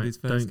he had Alright, his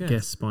first don't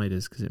guess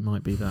Spiders because it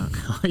might be that.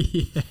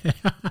 Yeah.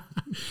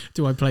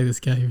 Do I play this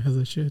game as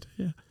I should?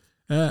 Yeah.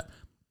 I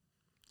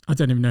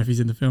don't even know if he's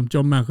in the film.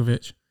 John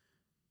Malkovich.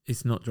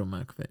 It's not John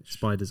Malkovich.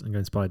 Spiders. I'm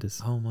going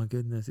Spiders. Oh my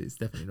goodness, it's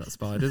definitely not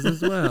Spiders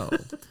as well.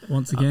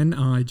 Once again,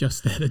 I just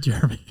stared at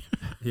Jeremy.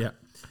 Yeah.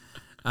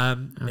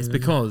 It's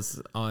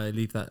because I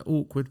leave that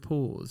awkward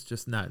pause.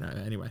 Just no.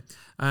 Anyway,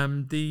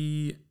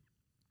 the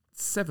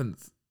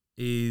 7th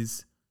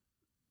is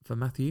for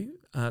Matthew.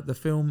 The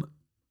film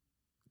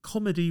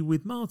comedy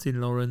with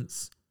Martin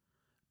Lawrence,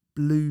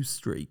 Blue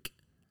Streak.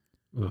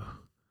 Ugh.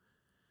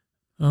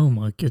 Oh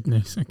my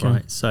goodness. Okay.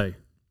 Right. So,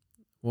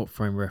 what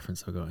frame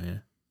reference I got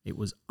here? It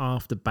was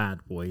after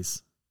Bad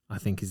Boys. I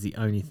think is the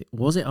only thing.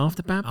 Was it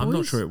after Bad Boys? I'm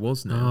not sure it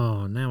was now.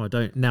 Oh, now I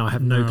don't. Now I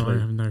have no clue. I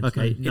have no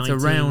Okay, clue. It's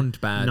around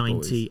Bad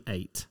Boys.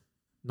 98.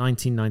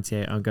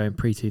 1998. I'm going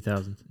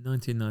pre-2000.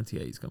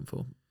 1998 he's gone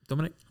for.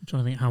 Dominic? I'm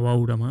trying to think how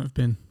old I might have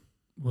been.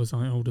 Was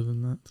I older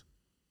than that?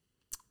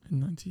 In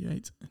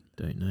 98.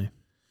 Don't know.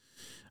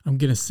 I'm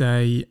going to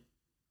say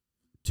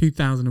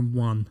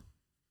 2001.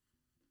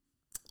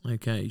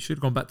 Okay, you should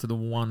have gone back to the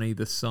one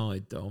either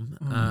side, Dom.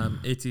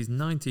 It is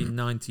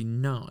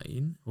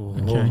 1999.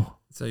 Okay.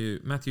 So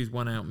Matthew's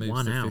 1 out,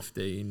 moves to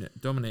 15.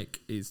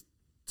 Dominic is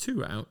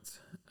 2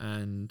 out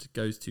and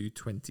goes to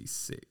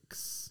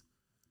 26.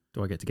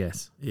 Do I get to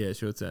guess? Yeah,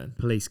 it's your turn.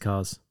 Police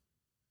cars.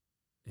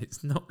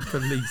 It's not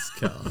police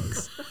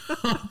cars.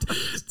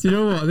 Do you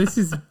know what? This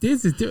is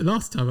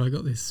last time I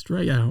got this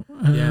straight out.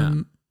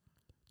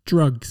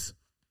 Drugs.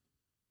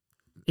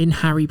 In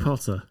Harry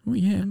Potter. Well,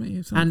 yeah,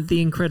 mate. And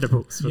The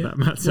Incredibles, for that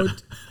matter.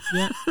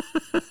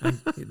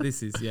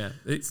 This is,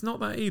 it's not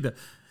that either.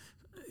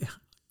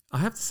 I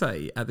have to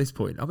say, at this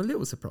point, I'm a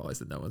little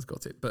surprised that no one's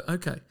got it, but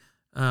okay.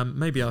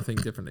 Maybe I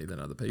think differently than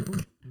other people.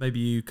 Maybe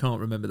you can't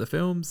remember the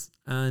films,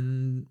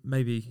 and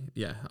maybe,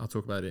 I'll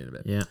talk about it in a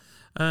bit. Yeah.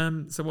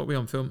 So what are we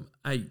on? Film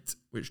 8,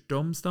 which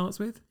Dom starts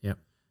with. Yep.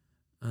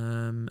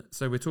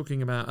 So we're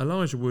talking about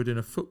Elijah Wood in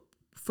a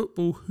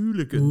football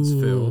hooligans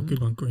film.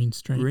 Good one, Green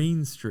Street.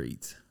 Green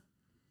Street.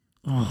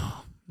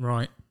 Oh,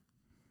 right.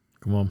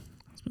 Come on.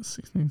 It's about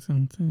 16,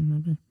 17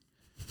 maybe.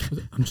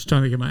 I'm just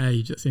trying to get my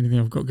age. That's the only thing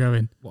I've got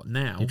going. What,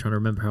 now? You're trying to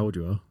remember how old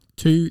you are?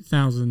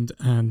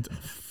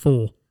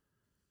 2004.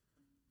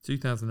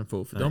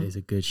 2004 for That Dom. is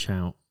a good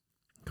shout.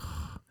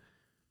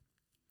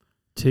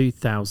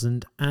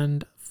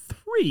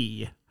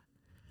 2003.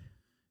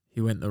 He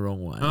went the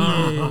wrong way.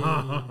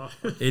 Oh.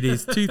 It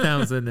is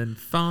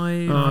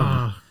 2005.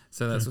 Oh.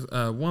 So that's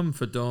 1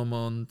 for Dom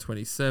on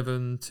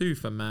 27, 2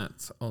 for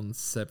Matt on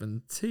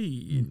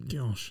 17.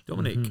 Gosh.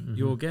 Dominic,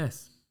 your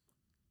guess.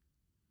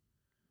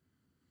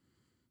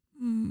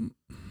 Do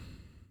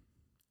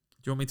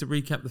you want me to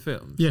recap the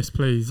films? Yes,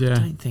 please. I Yeah.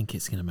 don't think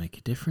it's going to make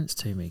a difference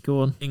to me. Go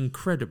on.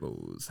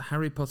 Incredibles,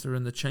 Harry Potter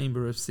and the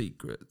Chamber of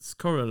Secrets,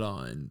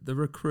 Coraline, The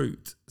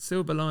Recruit,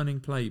 Silver Lining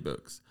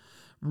Playbooks,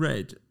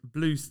 Red,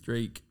 Blue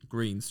Streak,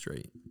 Green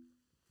Street.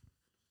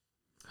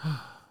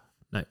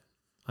 No.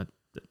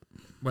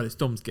 Well, it's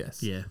Dom's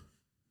guess. Yeah.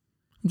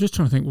 I'm just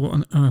trying to think what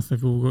on earth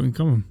they've all got in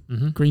common.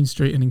 Mm-hmm. Green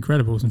Street and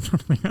Incredibles. I'm trying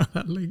to think how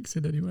that links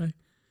in anyway.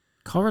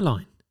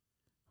 Coraline.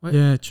 What?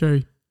 Yeah,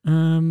 true.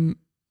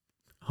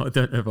 I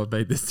don't know if I've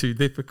made this too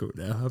difficult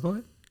now, have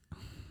I?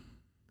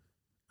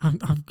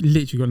 I've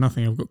literally got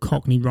nothing. I've got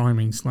Cockney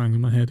rhyming slang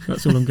in my head.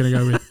 That's all I'm going to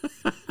go with.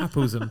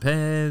 Apples and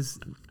pears.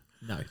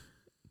 No.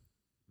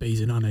 Bees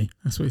and honey.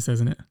 That's what it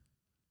says in it.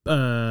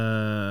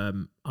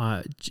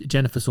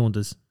 Jennifer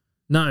Saunders.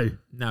 No.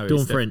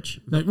 Dawn French.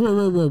 No,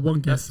 whoa. One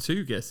guess. That's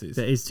 2 guesses.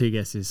 There is 2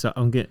 guesses, so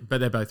I'm getting. But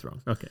they're both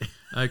wrong.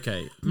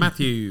 Okay.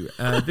 Matthew,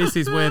 this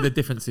is where the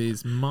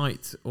differences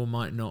might or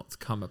might not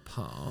come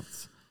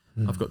apart.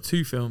 I've got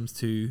 2 films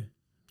to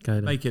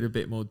make it a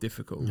bit more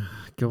difficult.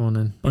 Go on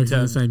then. Both in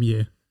the same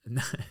year.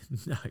 No.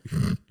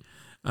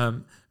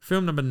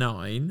 Film number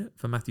 9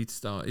 for Matthew to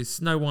start is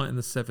Snow White and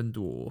the Seven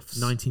Dwarfs.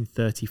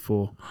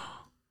 1934.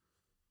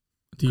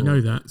 Do you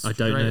know that? I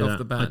don't know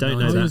that. I don't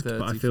know that,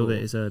 but I feel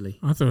that it's early.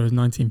 I thought it was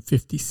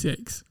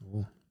 1956.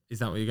 Oh. Is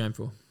that what you're going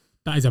for?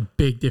 That is a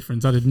big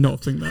difference. I did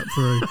not think that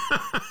through.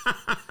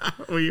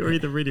 Well, you're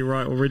either really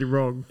right or really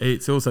wrong.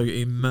 It's also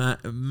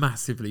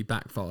massively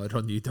backfired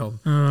on you, Tom.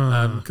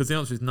 Because the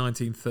answer is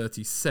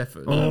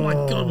 1937. Oh my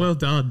God, well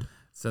done.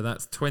 So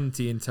that's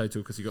 20 in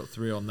total because you got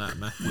 3 on that,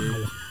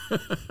 Matthew.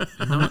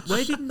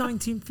 Where did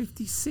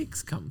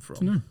 1956 come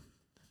from?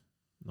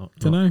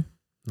 Don't know.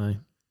 No.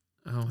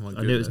 Oh my goodness.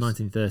 I knew it was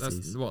 1930s.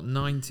 That's what,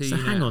 19 So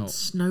hang on, out.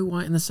 Snow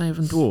White and the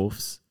Seven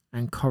Dwarfs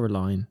and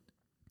Coraline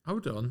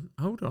Hold on.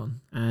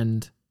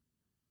 and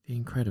The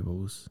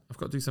Incredibles. I've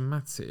got to do some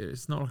maths here.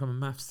 It's not like I'm a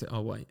maths.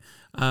 Oh, wait.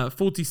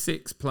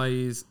 46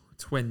 plays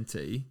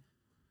 20.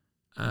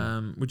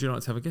 Would you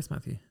like to have a guess,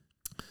 Matthew?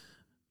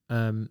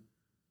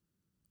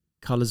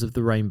 Colours of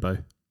the Rainbow.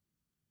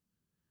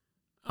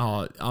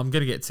 Oh, I'm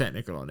going to get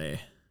technical on here.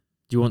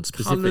 Do you want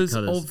specific colours?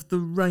 of the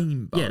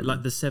rainbow? Yeah,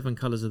 like the 7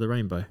 colours of the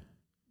rainbow.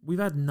 We've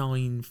had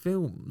 9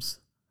 films.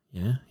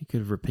 Yeah, you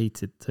could have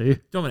repeated 2.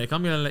 Dominic,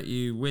 I'm going to let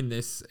you win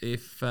this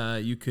if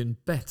you can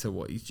better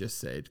what he's just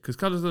said. Because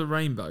Colours of the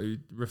Rainbow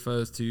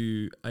refers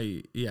to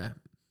a... Yeah.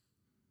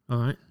 All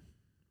right.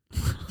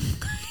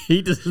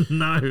 He doesn't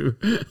know.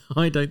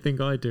 I don't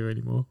think I do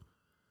anymore.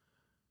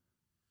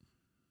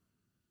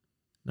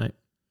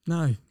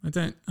 No, I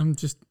don't. I'm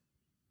just...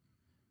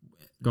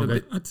 Go on,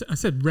 go. I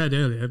said red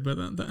earlier, but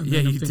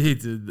Yeah, you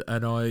did,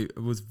 and I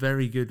was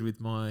very good with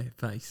my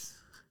face.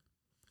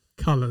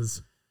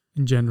 Colours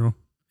in general.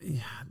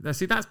 Yeah, now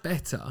see, that's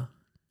better.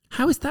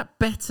 How is that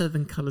better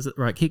than colours?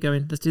 Right, keep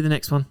going. Let's do the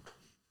next one.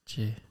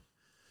 Gee.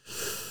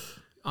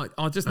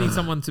 I just need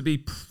someone to be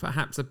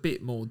perhaps a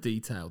bit more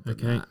detailed than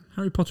that.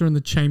 Harry Potter and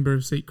the Chamber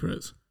of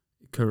Secrets.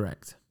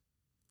 Correct.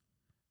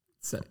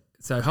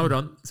 So hold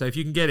on. So if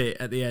you can get it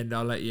at the end,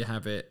 I'll let you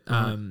have it.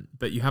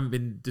 But you haven't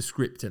been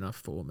descriptive enough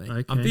for me.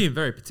 Okay. I'm being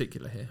very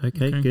particular here.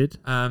 Okay, good.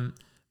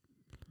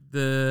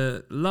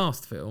 The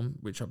last film,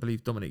 which I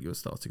believe, Dominic, you're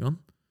starting on,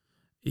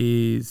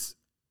 is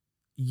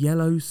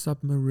Yellow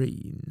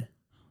Submarine.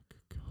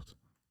 God.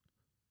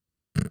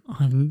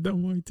 I have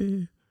no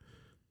idea.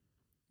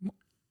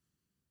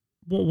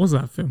 What was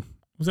that film?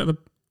 Was that the...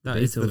 That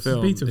is the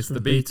film. Beatles it's the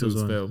film.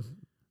 Beatles film.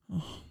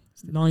 Oh,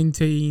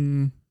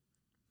 19...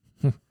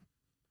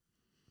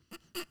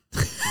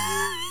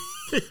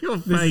 Your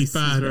This face is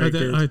bad.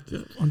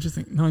 I'm just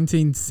thinking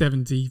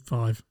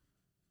 1975.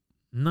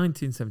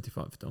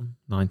 1975, Dom.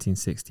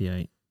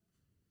 1968.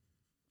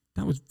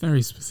 That was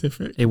very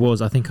specific. It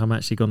was. I think I'm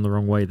actually gone the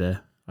wrong way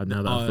there.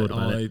 Now that I've thought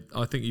about it.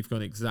 I think you've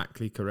gone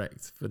exactly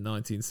correct for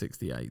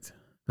 1968.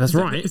 That's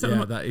right.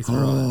 That is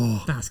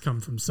right. That's come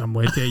from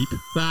somewhere deep.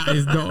 That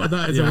is not.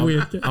 That is a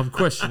weird. I'm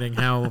questioning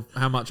how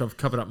much I've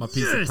covered up my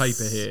piece of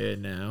paper here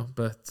now,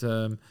 but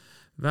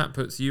that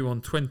puts you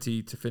on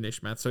 20 to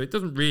finish, Matt. So it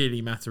doesn't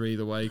really matter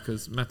either way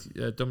because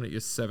Dominic, you're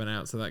 7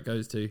 out, so that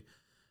goes to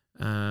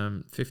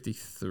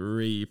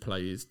 53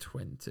 plays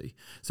 20.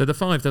 So the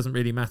 5 doesn't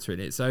really matter in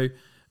it. So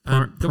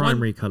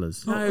primary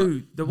colours.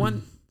 No, the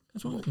one.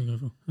 That's what I was going to go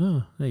for.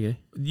 Oh, there you go.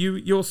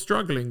 You're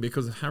struggling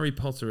because of Harry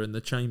Potter and the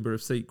Chamber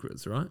of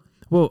Secrets, right?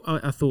 Well,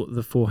 I thought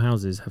the 4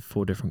 houses have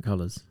 4 different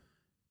colours.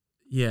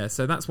 Yeah,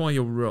 so that's why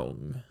you're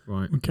wrong.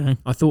 Right. Okay.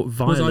 I thought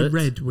violet. Was I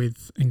red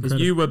with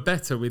incredible? You were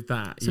better with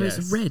that. So yes.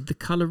 it's red. The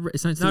colour.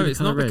 It's not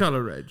the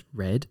colour red.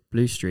 Red,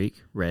 blue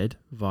streak, red,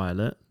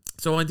 violet.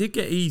 So I did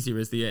get easier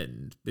as the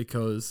end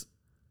because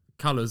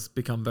colours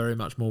become very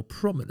much more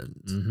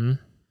prominent. Mm-hmm.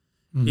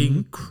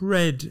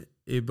 Incredibles.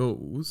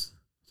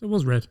 So it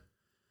was red.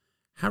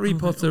 Harry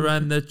Potter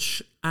and the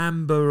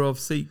Chamber of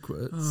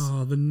Secrets.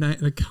 Oh,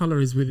 the colour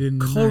is within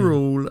the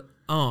Coral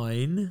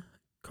Ein.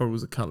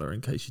 Coral's a colour, in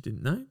case you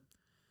didn't know.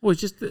 Well, it's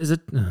just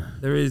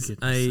there is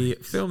a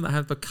film that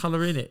has the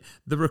colour in it.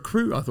 The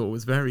Recruit I thought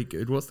was very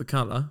good. What's the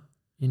colour?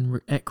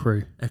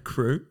 Ecru.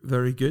 Ecru,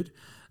 very good.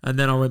 And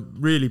then I went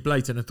really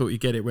blatant. I thought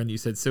you'd get it when you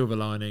said Silver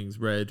Linings,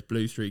 red,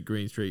 blue streak,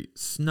 green streak,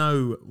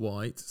 Snow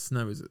White.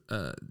 Snow is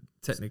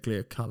technically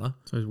a colour.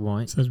 So it's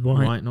white. So it's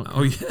white. White, not.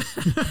 Oh yeah.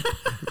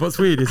 What's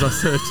weird is I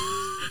searched.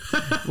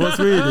 What's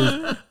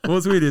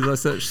weird is I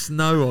searched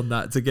snow on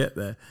that to get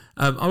there.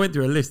 I went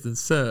through a list and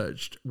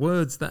searched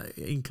words that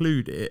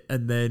include it,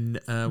 and then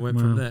went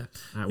from there.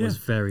 That was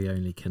very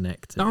only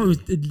connected.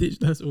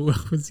 That's all.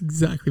 Was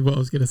exactly what I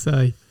was going to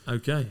say.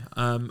 Okay.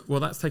 Well,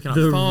 that's taken up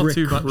far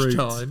too much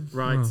time.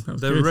 Right. Oh,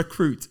 the good.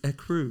 Recruit,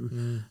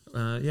 Ecru.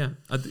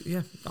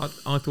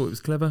 I thought it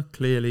was clever.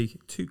 Clearly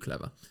too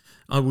clever.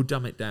 I will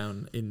dumb it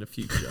down in the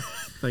future.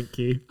 Thank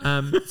you.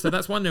 So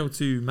that's 1-0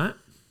 to Matt.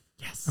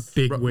 Yes. A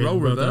big win. Roll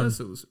well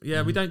reversals.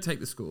 Yeah, we don't take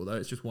the score though.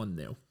 It's just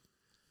 1-0.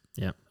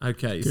 Yeah.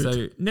 Okay, Good.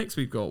 so next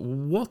we've got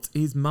what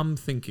is Mum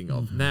thinking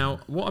of? Now,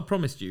 what I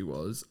promised you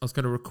was I was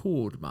going to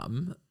record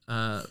Mum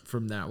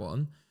from now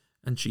on,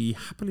 and she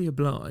happily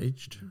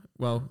obliged.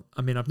 Well,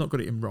 I mean, I've not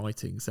got it in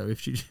writing, so if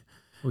she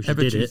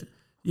ever did chooses, it.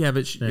 Yeah,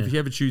 but if she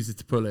ever chooses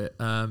to pull it,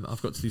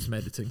 I've got to do some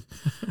editing.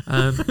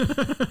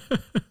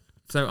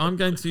 So I'm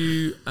going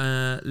to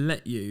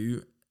let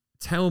you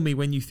tell me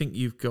when you think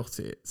you've got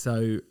it.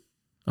 So.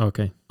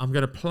 Okay. I'm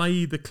going to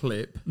play the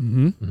clip.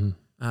 Mm-hmm.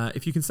 Mm-hmm.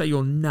 If you can say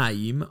your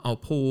name, I'll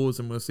pause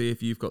and we'll see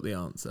if you've got the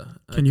answer.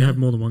 Okay? Can you have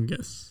more than one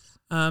guess?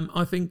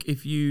 I think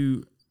if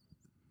you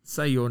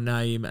say your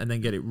name and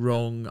then get it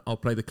wrong, I'll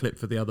play the clip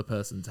for the other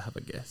person to have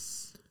a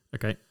guess.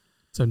 Okay.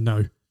 So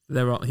no. So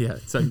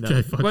no.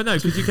 Okay, fine. Well, no,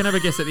 because you can have a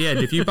guess at the end.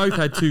 If you both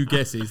had 2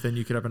 guesses, then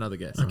you could have another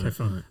guess. Okay,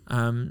 fine.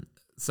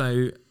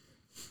 So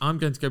I'm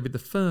going to go with the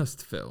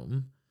first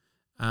film,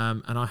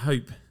 and I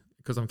hope,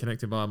 because I'm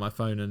connected via my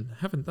phone and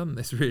haven't done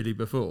this really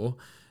before,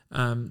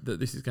 that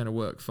this is going to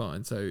work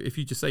fine. So if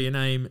you just say your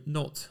name,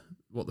 not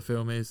what the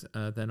film is,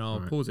 then I'll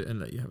pause it and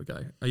let you have a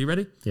go. Are you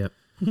ready? Yep.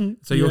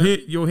 So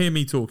you'll hear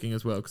me talking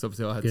as well, because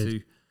obviously I had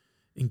to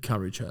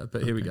encourage her.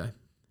 But here we go.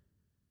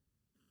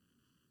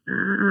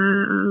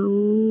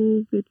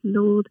 Oh, good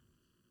Lord.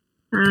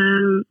 A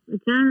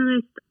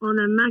journalist on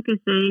a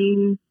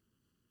magazine.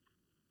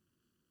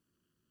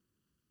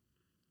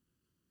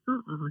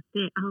 Oh,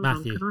 dear. Hold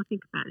Matthew. on. Can I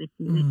think about this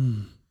a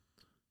minute?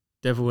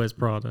 Devil Wears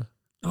Prada.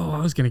 Oh, I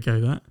was going to go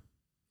that.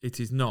 It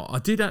is not. I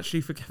did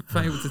actually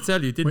fail to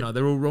tell you, didn't I?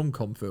 They're all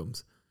rom-com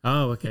films.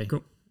 Oh, okay.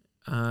 Cool.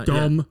 Yeah.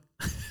 Dom.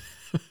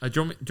 Do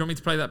you want me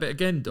to play that bit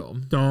again,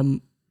 Dom?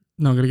 Dom.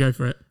 No, I'm going to go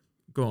for it.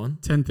 Go on.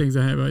 10 things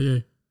I hate about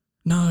you.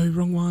 No,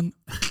 wrong one.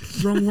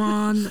 Wrong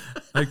one.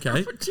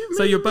 Okay.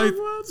 So you're both.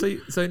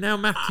 So now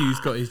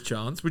Matthew's got his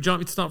chance. Would you like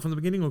me to start from the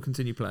beginning or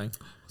continue playing?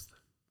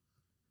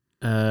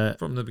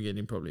 From the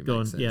beginning probably Go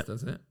makes on, sense, yeah.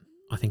 doesn't it?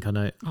 I think I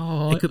know it.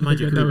 Oh, It could- I mind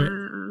you, think I it know could-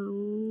 it.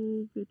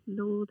 Oh, good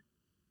lord.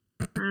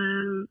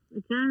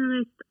 A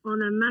journalist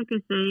on a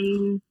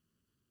magazine.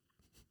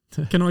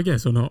 Can I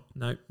guess or not?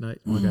 No. No,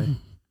 okay.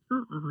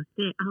 Oh,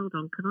 dear. Hold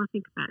on. Can I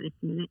think about this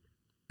a minute?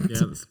 Yeah,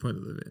 that's the point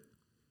of the bit.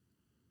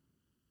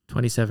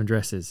 27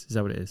 dresses. Is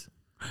that what it is?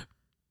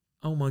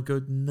 Oh my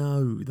god,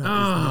 no, that is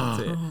not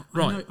it.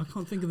 Right. I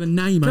can't think of the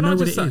name. Can I I know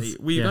what just it say, is.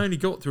 we've Yeah. only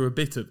got through a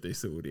bit of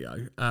this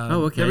audio.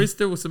 Okay. There is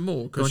still some more,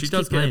 Go on, because she just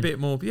does keep get a playing. bit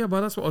more. Yeah,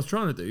 well, that's what I was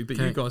trying to do, but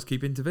you Okay. guys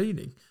keep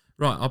intervening.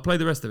 Right, I'll play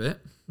the rest of it.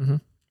 Mm-hmm.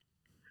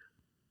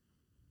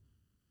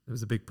 There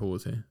was a big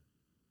pause here.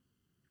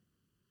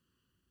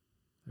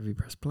 Have you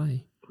pressed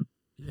play?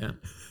 Yeah.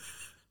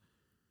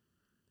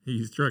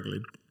 He's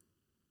struggling.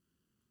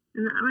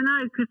 And I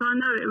know, because I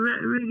know it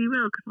really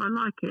well, because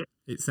I like it.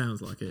 It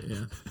sounds like it,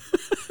 yeah.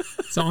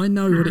 So I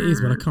know what it is,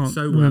 but I can't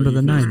So well, remember you the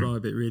can name.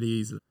 describe it really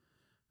easily.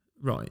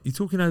 Right, you're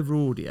talking over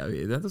audio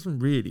here. That doesn't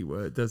really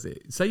work, does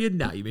it? Say your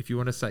name if you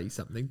want to say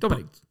something.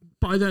 Dominic.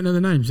 But I don't know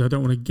the name, so I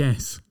don't want to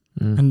guess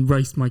Mm. and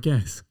waste my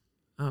guess.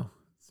 Oh,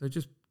 so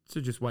just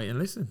wait and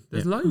listen.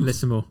 There's Yeah. loads.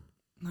 Listen more.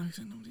 No, I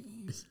don't know what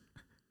it is.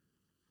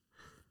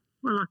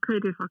 Well, I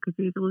could if I could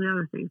use all the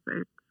other things, but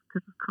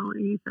because I can't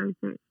use those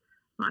bits.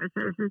 Right,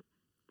 so it says,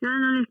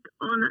 journalist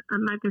on a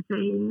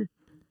magazine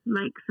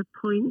makes a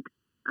point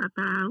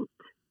about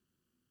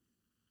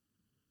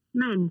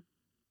men.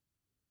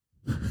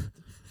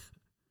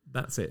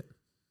 That's it.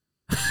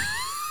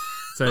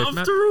 So if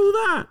After all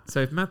that.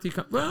 if Matthew,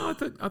 well,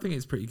 I think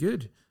it's pretty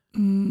good.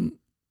 Mm,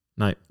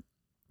 No.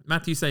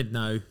 Matthew said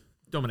no.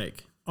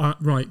 Dominic,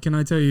 right, can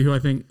I tell you who I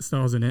think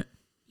stars in it?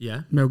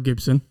 yeah, Mel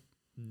Gibson.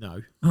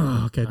 no.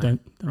 Oh, okay, No.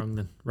 don't. Wrong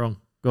then. Wrong.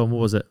 Go on, what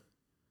was it?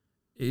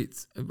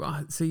 It's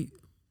see.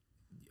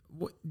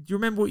 What do you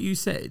remember what you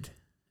said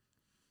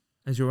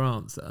as your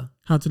answer?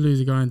 How to Lose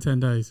a Guy in 10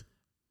 Days.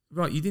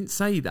 Right, you didn't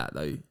say that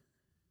though.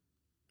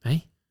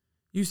 Hey?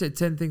 You said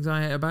 10 things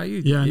I hate about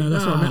you. Yeah, didn't no, you?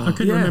 that's what I meant. I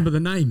couldn't Yeah. remember the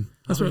name.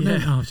 That's Oh, what I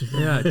meant. yeah. Oh, I've just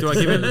Yeah. Do I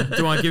give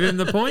him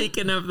the He point?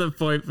 can have the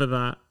point for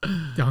that.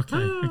 Okay,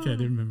 I didn't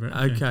remember it.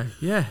 Okay,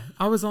 yeah.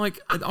 I was like,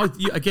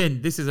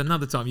 again, this is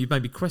another time you've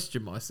made me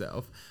question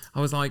myself.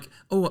 I was like,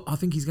 oh, I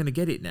think he's going to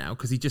get it now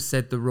because he just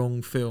said the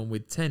wrong film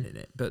with 10 in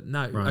it. But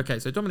no. Right. Okay,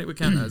 so Dominic would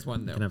count that as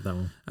 1-0. You can have that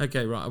one.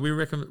 Okay, right. Are we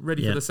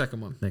ready Yeah. for the second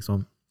one? Next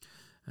one.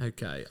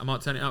 Okay. I might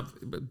turn it up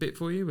a bit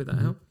for you. Would that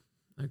Mhm. help?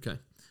 Okay.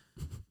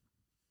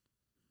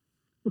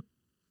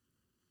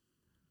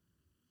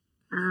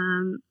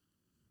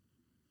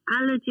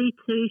 Allergy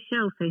to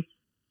shellfish.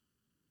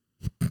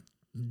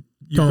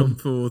 You've Dom. gone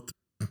for...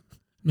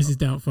 Mrs.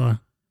 Doubtfire.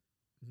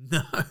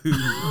 No.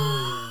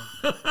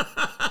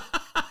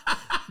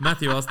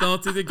 Matthew, I'll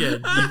start it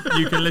again.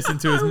 You can listen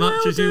to as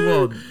much as you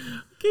want.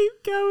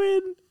 Keep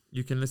going.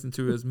 You can listen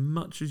to as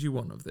much as you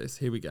want of this.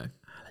 Here we go.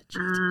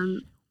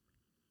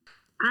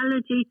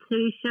 Allergy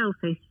to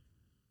shellfish.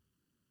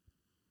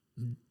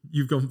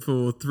 You've gone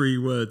for 3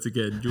 words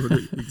again. Do you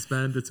want to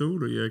expand at all,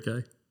 or are you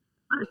okay?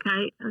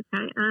 Okay.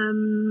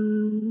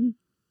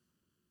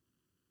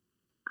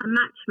 A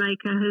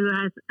matchmaker who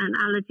has an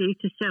allergy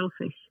to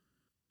shellfish.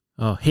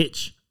 Oh,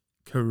 Hitch.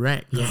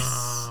 Correct. Yes.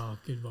 Oh,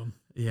 good one.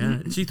 Yeah.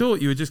 She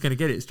thought you were just going to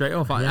get it straight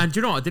off. Yeah. And do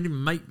you know what? I didn't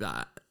even make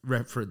that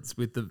reference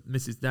with the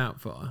Mrs.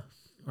 Doubtfire.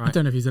 I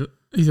don't know if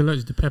he's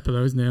allergic to pepper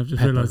though, isn't he? I've just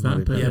Pepper realised might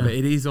that. be, But Yeah, but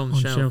it is on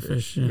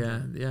shellfish.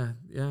 yeah.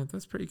 Yeah.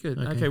 That's pretty good.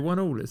 Okay. Okay,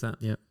 1-1 is that?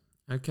 Yep.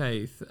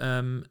 Okay.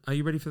 Are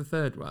you ready for the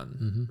third one?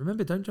 Mm-hmm.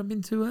 Remember, don't jump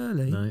in too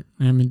early. No.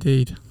 I am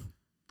indeed.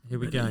 Here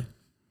we Ready. go.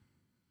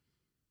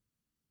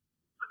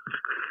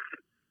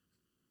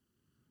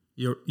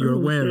 You're Oh,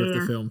 aware of the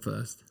dear. film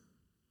first.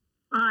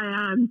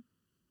 I am.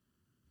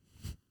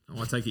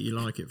 Oh, I take it you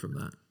like it from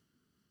that.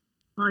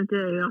 I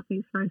do. I think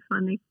it's very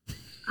funny.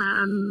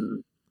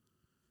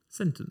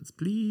 Sentence,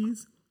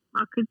 please.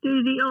 I could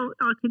do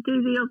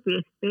the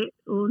obvious bit,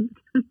 or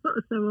not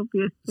so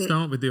obvious bit,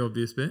 Start with the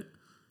obvious bit.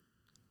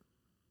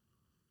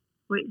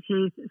 which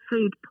is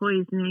food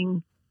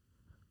poisoning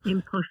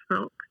in Posh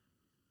Rock.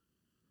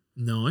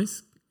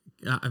 Nice.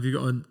 Have you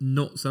got a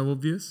not so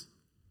obvious?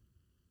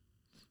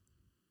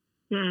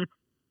 Yeah.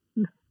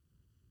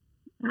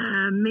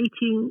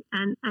 Meeting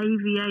an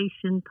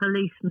aviation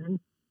policeman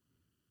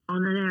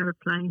on an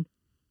aeroplane.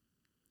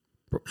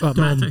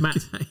 Dom. Matt.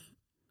 Okay.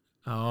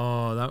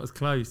 Oh, that was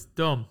close.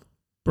 Dom.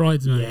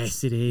 Bridesmaids.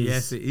 Yes, it is.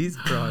 Yes, it is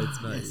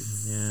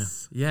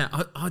Bridesmaids. Yeah.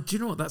 Yeah. Do you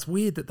know what? That's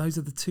weird that those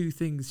are the 2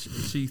 things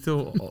she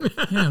thought of.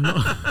 Yeah, I'm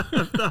not,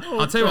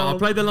 I'll tell you what, I'll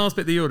play the last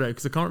bit of the audio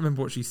because I can't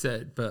remember what she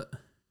said, but...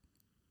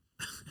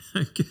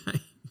 Okay.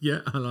 Yeah,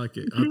 I like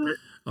it.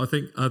 I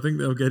think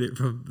they'll get it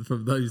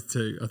from those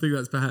 2. I think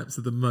that's perhaps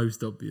the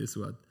most obvious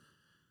one.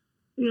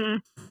 Yeah.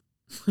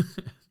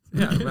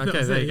 Yeah, That okay,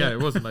 was there it, you go. yeah. It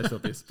was the most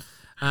obvious.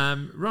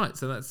 Right,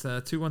 so that's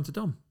 2-1 to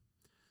Dom.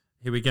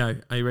 Here we go.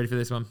 Are you ready for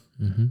this one?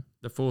 Mm-hmm.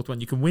 The 4th one.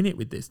 You can win it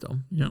with this,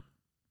 Dom. yeah.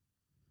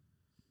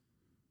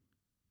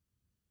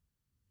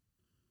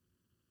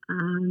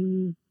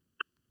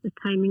 The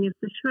Taming of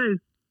the Shrew.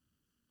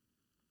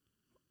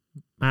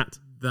 Matt.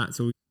 That's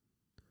all.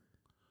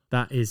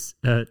 That is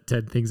 10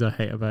 things I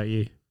hate about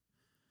you.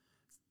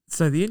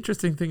 So the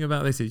interesting thing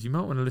about this is you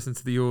might want to listen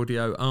to the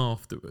audio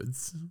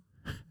afterwards.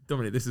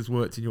 Dominic, this has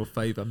worked in your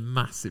favour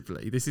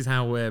massively. This is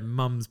how where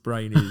mum's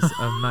brain is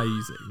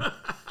amazing.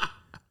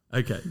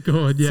 Okay.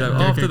 Go on, yeah. So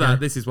Okay, after okay, that, okay.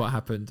 this is what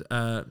happened.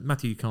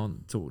 Matthew, you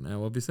can't talk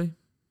now, obviously.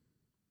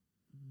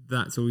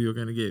 That's all you're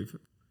going to give.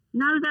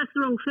 No, that's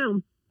the wrong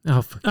film.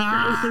 Oh,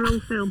 That is the wrong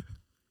film.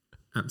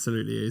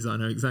 Absolutely is. I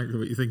know exactly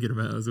what you're thinking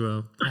about as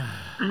well.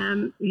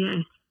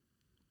 Yes.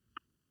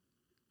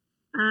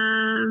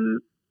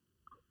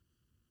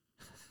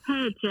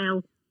 Hair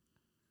gel.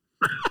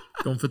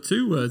 Gone for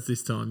 2 words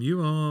this time.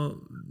 You are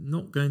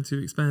not going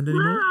to expand Well,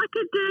 anymore. I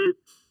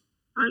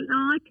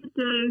could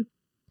do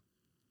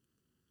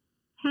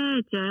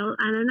hair gel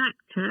and an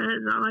actor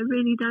that I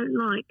really don't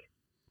like.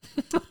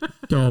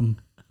 Dom.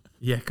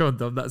 Yeah, go on,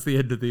 Dom. That's the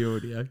end of the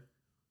audio.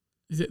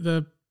 Is it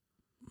the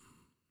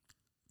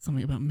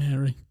something about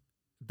Mary?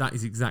 That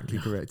is exactly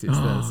correct. It's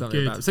Oh, something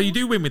good. about. So you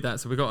do win with that.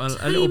 So we've got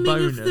a little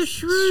bonus. Of the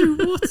shrew.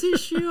 What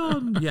is she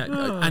on? Yeah,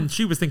 Oh. and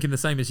she was thinking the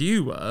same as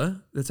you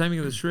were. The taming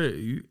of the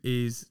shrew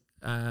is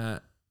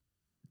 10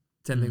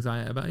 things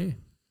I hate about you.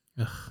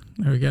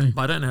 There we go.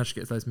 But I don't know how she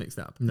gets those mixed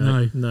up.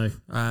 No.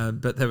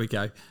 But there we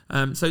go.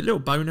 So little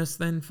bonus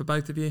then for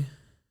both of you.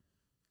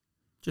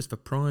 Just for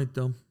pride,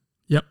 Dom.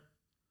 Yep.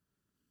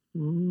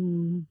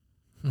 Mm.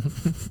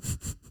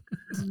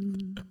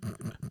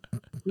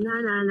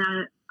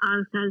 No. I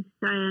was going to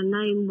say her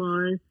name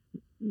was.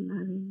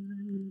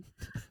 No.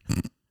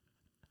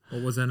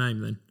 What was her name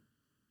then?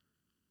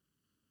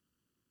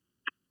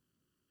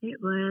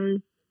 It was.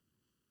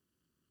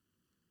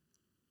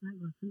 That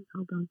wasn't.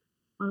 Hold on.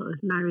 Oh, it was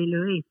Mary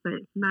Louise, but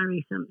it's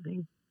Mary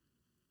something.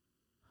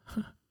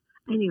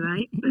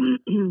 Anyway.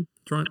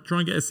 Try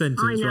and get a sentence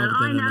I rather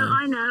than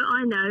a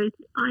name.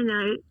 I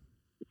know.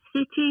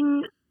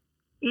 Sitting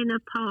in a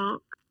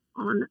park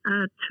on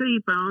a tree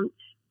branch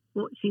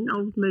watching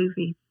old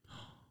movies.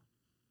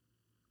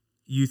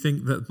 You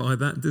think that by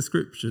that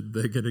description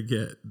they're going to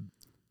get...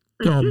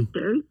 They Dom. should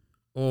do.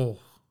 Oh,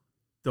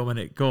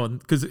 Dominic, go on.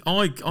 Because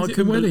I Is it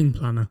couldn't... wedding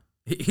planner?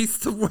 It's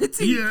the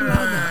wedding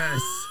planner.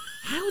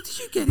 How did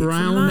you get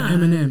Brown it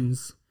from that?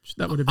 M&Ms.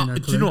 That would have been a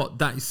Do you know what?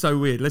 That is so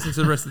weird. Listen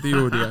to the rest of the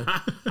audio.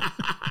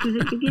 Because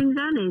it begins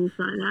and ends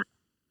like that.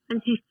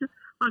 And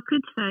I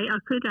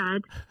could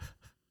add,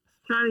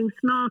 throwing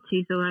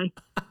Smarties away.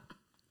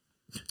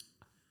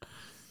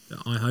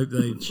 I hope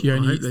She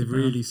only eats the they've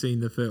brown. really seen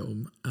the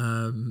film.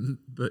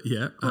 But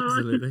yeah, Well,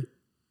 absolutely.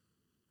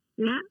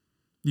 Yeah.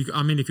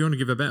 I mean, if you want to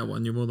give a better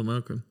one, you're more than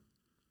welcome.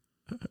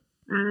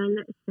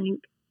 Let's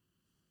think.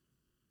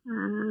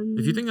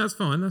 If you think that's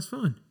fine, that's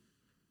fine.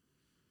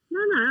 No,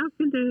 I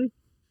can do.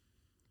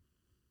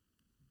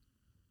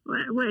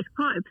 Well, it's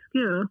quite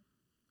obscure,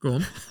 Go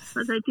on.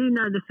 but they do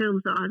know the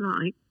films that I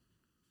like.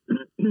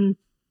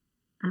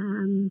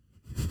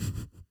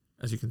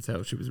 As you can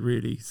tell, she was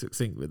really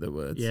succinct with her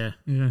words. Yeah.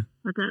 Yeah.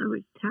 I don't know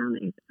which town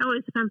it is. Oh,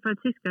 it's San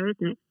Francisco,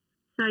 isn't it?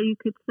 So you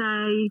could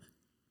say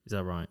Is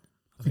that right?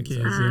 I think it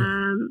so. is.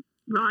 Yeah.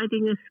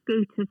 riding a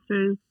scooter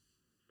through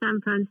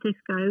San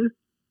Francisco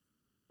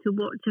to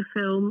watch a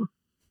film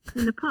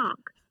in the park.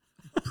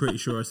 Pretty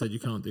sure I said you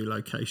can't do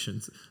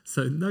locations.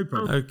 So no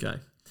problem. Oh. Okay.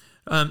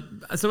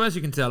 So as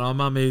you can tell, our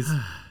mum is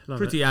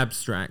pretty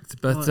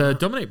abstract. But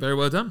Dominic, very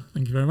well done.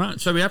 Thank you very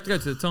much. So we have to go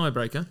to the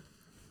tiebreaker.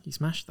 You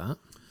smashed that.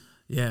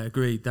 Yeah,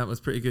 agreed. That was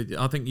pretty good.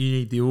 I think you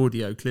need the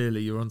audio.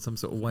 Clearly, you're on some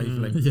sort of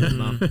wavelength. yeah.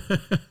 Mum.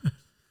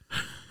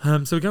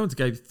 So we're going to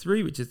game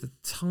 3, which is the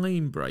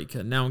time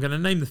breaker. Now I'm going to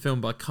name the film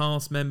by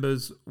cast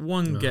members,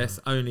 one guess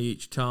only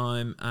each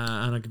time,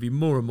 and I'll give you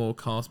more and more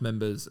cast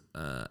members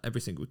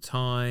every single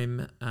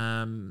time.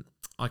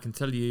 I can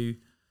tell you,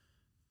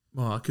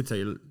 well, I could tell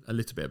you a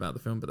little bit about the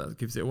film, but that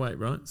gives it away,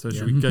 right? So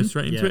should we go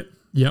straight into it?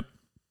 Yep.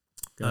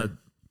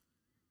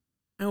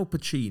 Al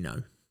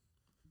Pacino.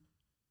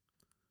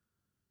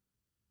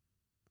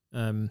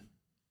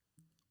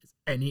 It's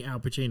any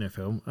Al Pacino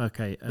film.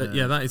 Okay.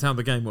 Yeah, that is how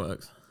the game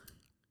works.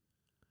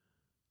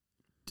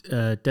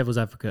 Devil's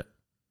Advocate.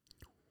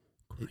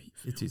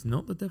 It is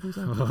not the Devil's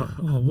Advocate.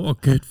 Oh, what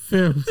a good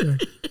film. Sorry.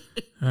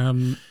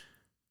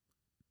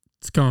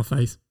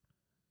 Scarface.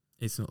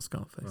 It's not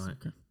Scarface. Right.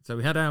 Okay. So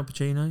we had Al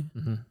Pacino.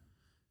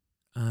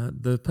 Mm-hmm.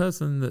 The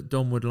person that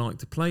Dom would like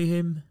to play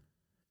him,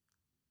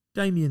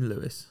 Damian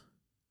Lewis.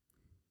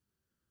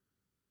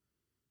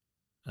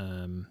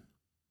 No,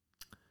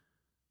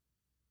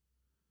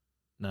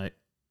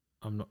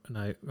 I'm not.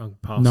 No, I'm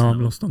passing. No, that I'm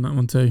one. lost on that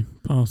one too.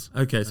 Pass.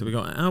 Okay, so we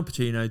got Al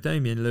Pacino,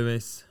 Damian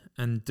Lewis,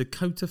 and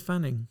Dakota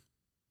Fanning.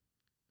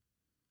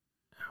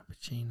 Al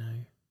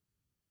Pacino.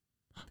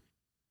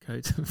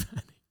 Dakota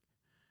Fanning.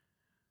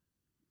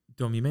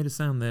 Dom, you made a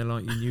sound there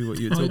like you knew what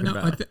you were talking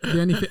about. The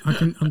only thing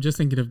I'm just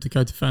thinking of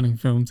Dakota Fanning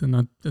films,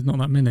 and there's not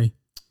that many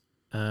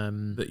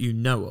That you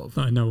know of.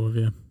 that I know of.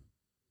 Yeah,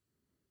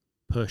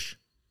 Push.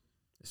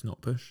 It's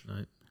not Push.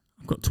 No.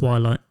 I've got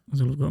Twilight.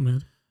 That's all I've got in my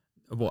head.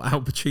 What,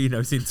 Al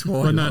Pacino's in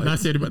Twilight? Well, no,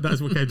 that's the only,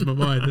 that's what came to my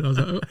mind. And I was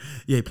like, oh.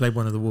 Yeah, he played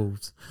one of the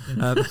wolves.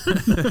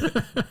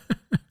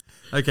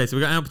 Okay, so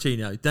we got Al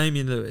Pacino,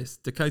 Damian Lewis,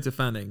 Dakota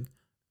Fanning,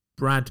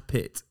 Brad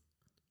Pitt.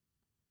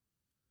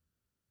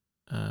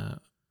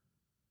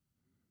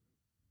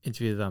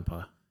 Interview with the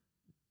Vampire.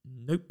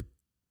 Nope.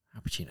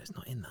 Al Pacino's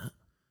not in that.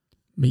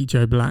 Meet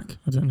Joe Black.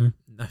 I don't know.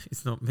 No,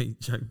 it's not me,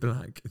 Joe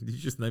Black. Did you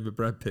just name a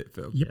Brad Pitt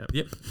film? Yep.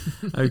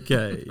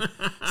 Okay.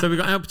 So we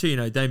got Al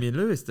Pacino, Damian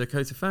Lewis,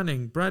 Dakota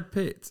Fanning, Brad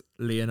Pitt,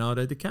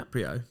 Leonardo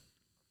DiCaprio.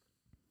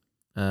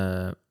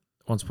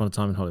 Once Upon a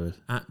Time in Hollywood.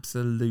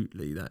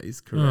 Absolutely, that is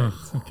correct.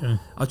 Oh, okay.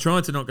 I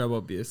tried to not go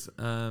obvious.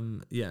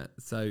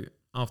 So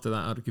after that,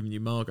 I'd have given you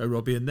Margot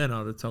Robbie, and then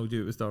I'd have told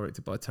you it was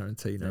directed by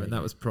Tarantino, and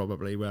that was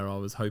probably where I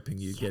was hoping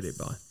you'd get it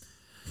by.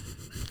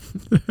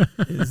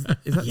 Is that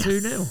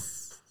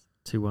 2-0?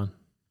 2-1.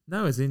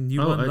 No, as in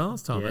you won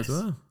last time as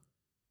well.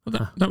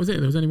 Oh, that was it.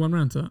 There was only one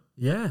round to that.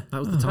 Yeah, that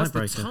was the That's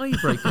tiebreaker. the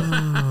tiebreaker.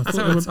 Oh, That's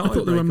how a I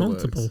thought there were tiebreaker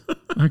multiple.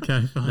 works.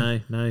 Okay,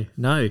 fine.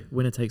 No.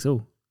 Winner takes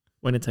all.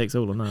 Winner takes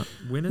all on that.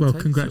 Winner Well,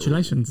 takes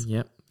congratulations.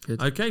 Yep.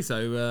 Good. all. Okay,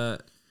 so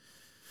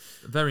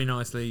very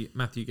nicely,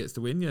 Matthew gets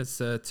the win. Yes,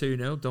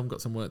 2-0. Dom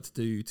got some work to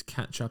do to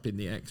catch up in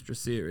the extra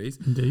series.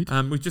 Indeed.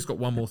 We've just got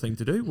one more thing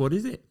to do. What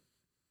is it?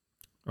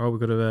 Oh, we've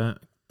got to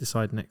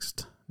decide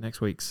next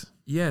week's.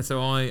 Yeah, so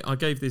I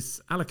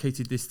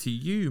allocated this to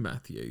you,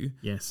 Matthew.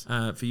 Yes.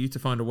 For you to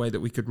find a way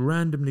that we could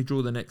randomly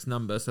draw the next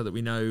number so that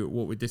we know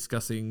what we're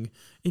discussing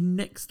in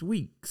next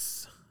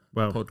week's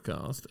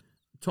podcast.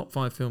 Top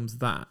 5 films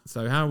that.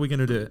 So how are we going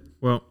to do it?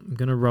 Well, I'm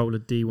going to roll a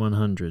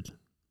D100.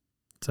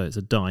 So it's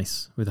a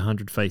dice with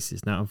 100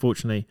 faces. Now,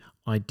 unfortunately,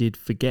 I did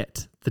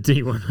forget the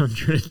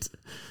D100,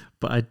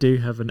 but I do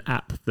have an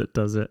app that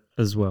does it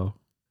as well.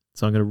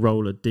 So I'm going to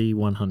roll a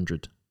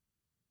D100.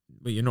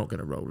 Well, you're not going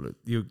to roll it.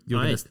 You're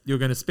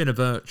going to spin a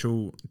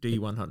virtual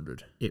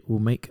D100. It will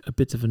make a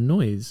bit of a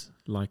noise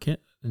like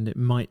it, and it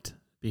might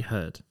be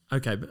heard.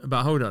 Okay,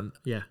 but hold on.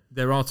 Yeah.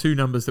 There are 2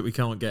 numbers that we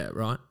can't get,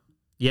 right?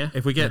 Yeah.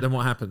 If we get them,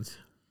 what happens?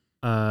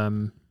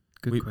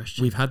 Good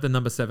question. We've had the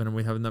number 7 and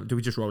we have a number. Do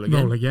we just roll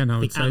again? Roll again, I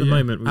would say. At the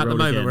moment,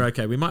 we're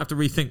okay. We might have to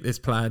rethink this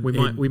plan.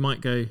 We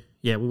might go.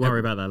 Yeah, we'll worry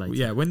about that later.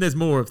 Yeah, when there's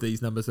more of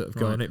these numbers that have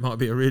gone, it might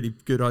be a really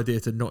good idea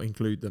to not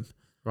include them.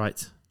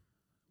 Right.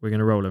 We're going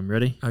to roll them.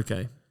 Ready?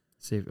 Okay.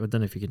 See, I don't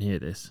know if you can hear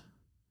this.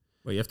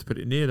 Well, you have to put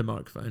it near the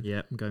microphone.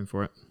 Yeah, I'm going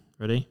for it.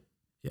 Ready?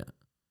 Yeah.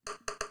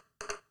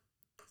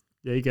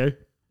 There you go.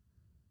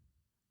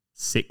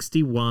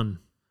 61.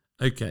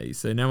 Okay,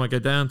 so now I go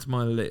down to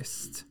my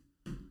list.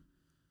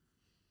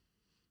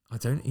 I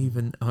don't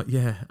even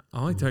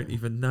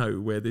know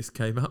where this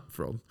came up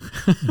from.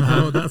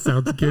 Oh, that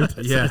sounds good.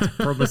 Yeah.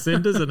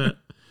 Promising, doesn't it?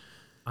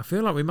 I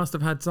feel like we must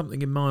have had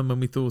something in mind when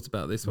we thought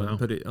about this one and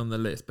put it on the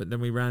list, but then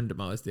we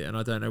randomised it, and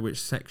I don't know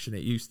which section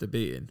it used to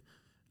be in.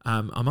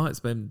 I might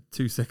spend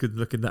 2 seconds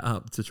looking that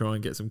up to try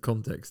and get some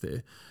context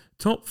here.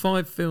 Top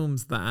 5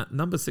 films that,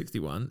 number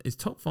 61, is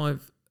top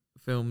 5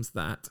 films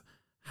that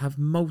have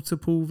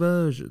multiple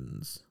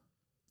versions.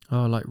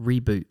 Oh, like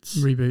reboots.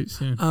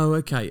 Reboots, yeah. Oh,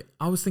 okay.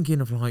 I was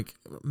thinking of like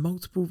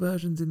multiple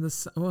versions in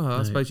the... Well,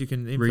 I suppose you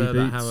can infer that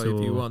Reboots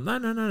however you want.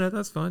 No,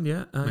 that's fine.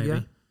 Yeah,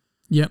 yeah.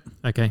 Yep.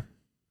 Okay.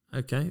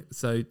 Okay,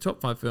 so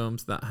top 5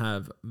 films that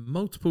have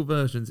multiple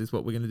versions is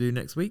what we're going to do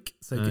next week.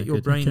 So get your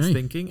good. brains Okay.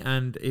 thinking,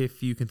 and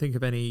if you can think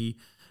of any,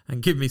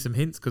 and give me some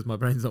hints because my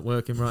brain's not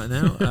working right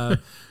now,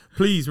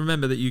 please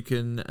remember that you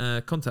can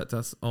contact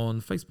us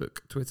on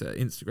Facebook, Twitter,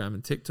 Instagram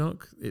and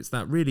TikTok. It's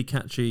that really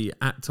catchy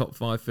 @Top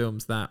 5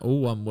 Films that,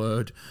 all one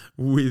word,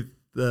 with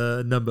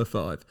the number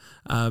 5.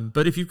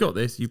 But if you've got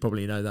this, you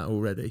probably know that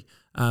already.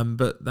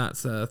 But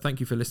that's thank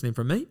you for listening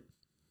from me.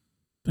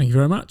 Thank you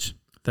very much.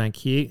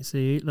 Thank you.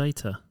 See you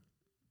later.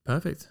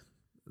 Perfect.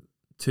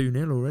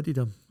 2-0 already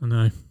done. I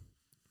know.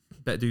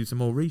 Better do some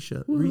more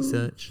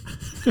research.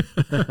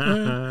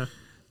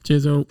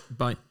 Cheers all.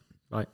 Bye.